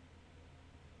X-Files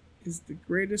is the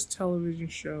greatest television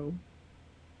show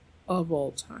of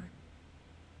all time.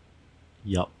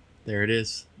 Yup, there it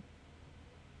is.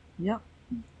 Yep.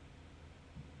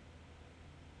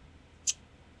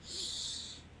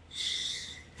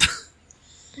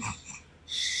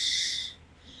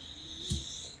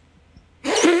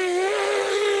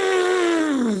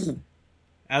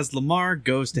 As Lamar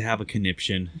goes to have a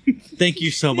conniption, thank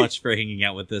you so much for hanging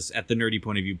out with us at the Nerdy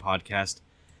Point of View podcast.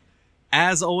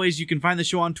 As always, you can find the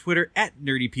show on Twitter at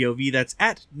NerdyPOV. That's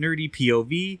at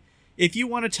NerdyPOV. If you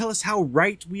want to tell us how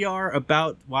right we are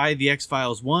about why the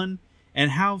X-Files won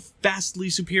and how vastly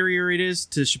superior it is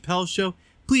to Chappelle's show,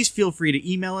 please feel free to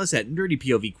email us at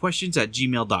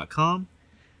nerdypovquestions@gmail.com.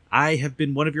 I have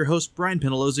been one of your hosts, Brian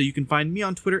Penaloza. You can find me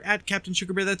on Twitter at Captain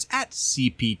Sugarbear. That's at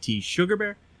CPT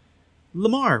Sugarbear.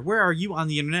 Lamar, where are you on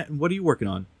the internet and what are you working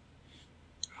on?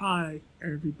 Hi,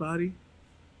 everybody.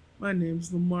 My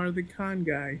name's Lamar the Con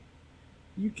Guy.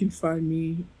 You can find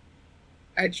me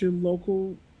at your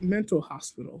local mental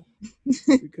hospital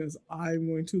because I'm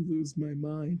going to lose my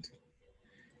mind.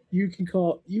 You can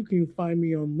find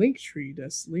me on Linktree.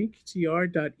 That's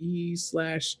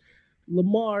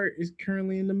linktr.ee/Lamar is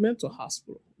currently in the mental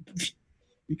hospital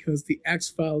because the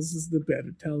X-Files is the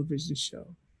better television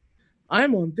show.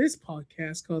 I'm on this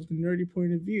podcast called The Nerdy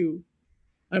Point of View.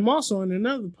 I'm also on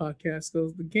another podcast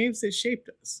called The Games That Shaped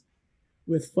Us.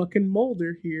 with fucking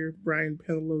Molder here, Brian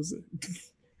Penaloza.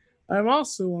 I'm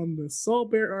also on the Soul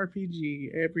Bear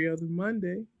RPG every other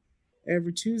Monday,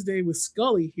 every Tuesday with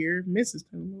Scully here, Mrs.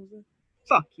 Penaloza,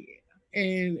 Fuck yeah.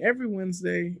 and every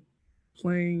Wednesday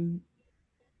playing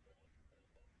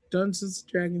Dungeons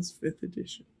and Dragons 5th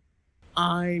edition.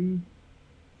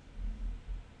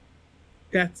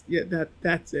 That's it.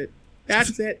 That's it.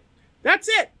 That's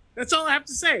it. That's all I have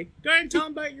to say. Go ahead and tell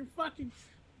them about your fucking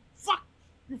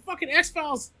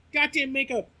X-Files goddamn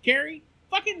makeup, Carrie.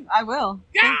 Fucking I will.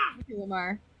 Yeah! Thank you,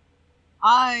 Lamar.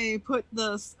 I put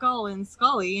the skull in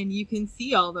Scully, and you can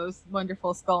see all those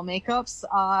wonderful skull makeups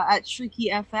at Shrieky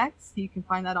FX. You can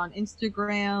find that on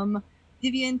Instagram,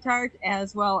 DeviantArt,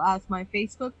 as well as my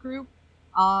Facebook group.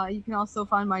 You can also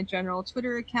find my general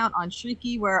Twitter account on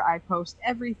Shrieky, where I post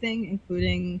everything,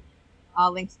 including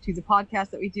links to the podcast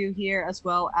that we do here, as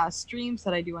well as streams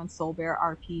that I do on Soul Bear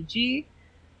RPG.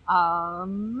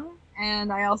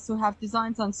 And I also have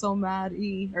designs on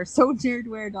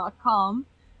SoNerdwear.com.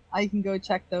 You can go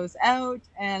check those out.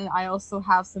 And I also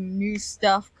have some new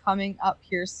stuff coming up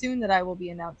here soon that I will be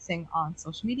announcing on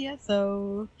social media.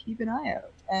 So keep an eye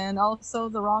out. And also,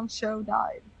 The Wrong Show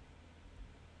died.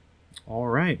 All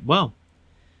right. Well,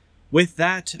 with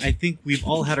that, I think we've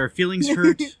all had our feelings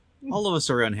hurt. All of us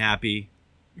are unhappy.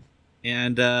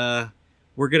 And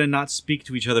we're going to not speak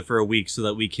to each other for a week so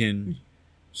that we can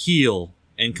heal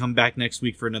and come back next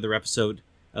week for another episode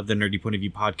of the Nerdy Point of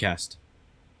View podcast.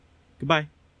 Goodbye.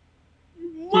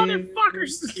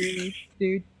 Motherfuckers! Do,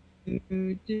 do, do,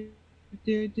 do,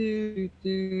 do,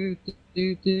 do,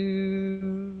 do,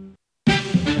 do.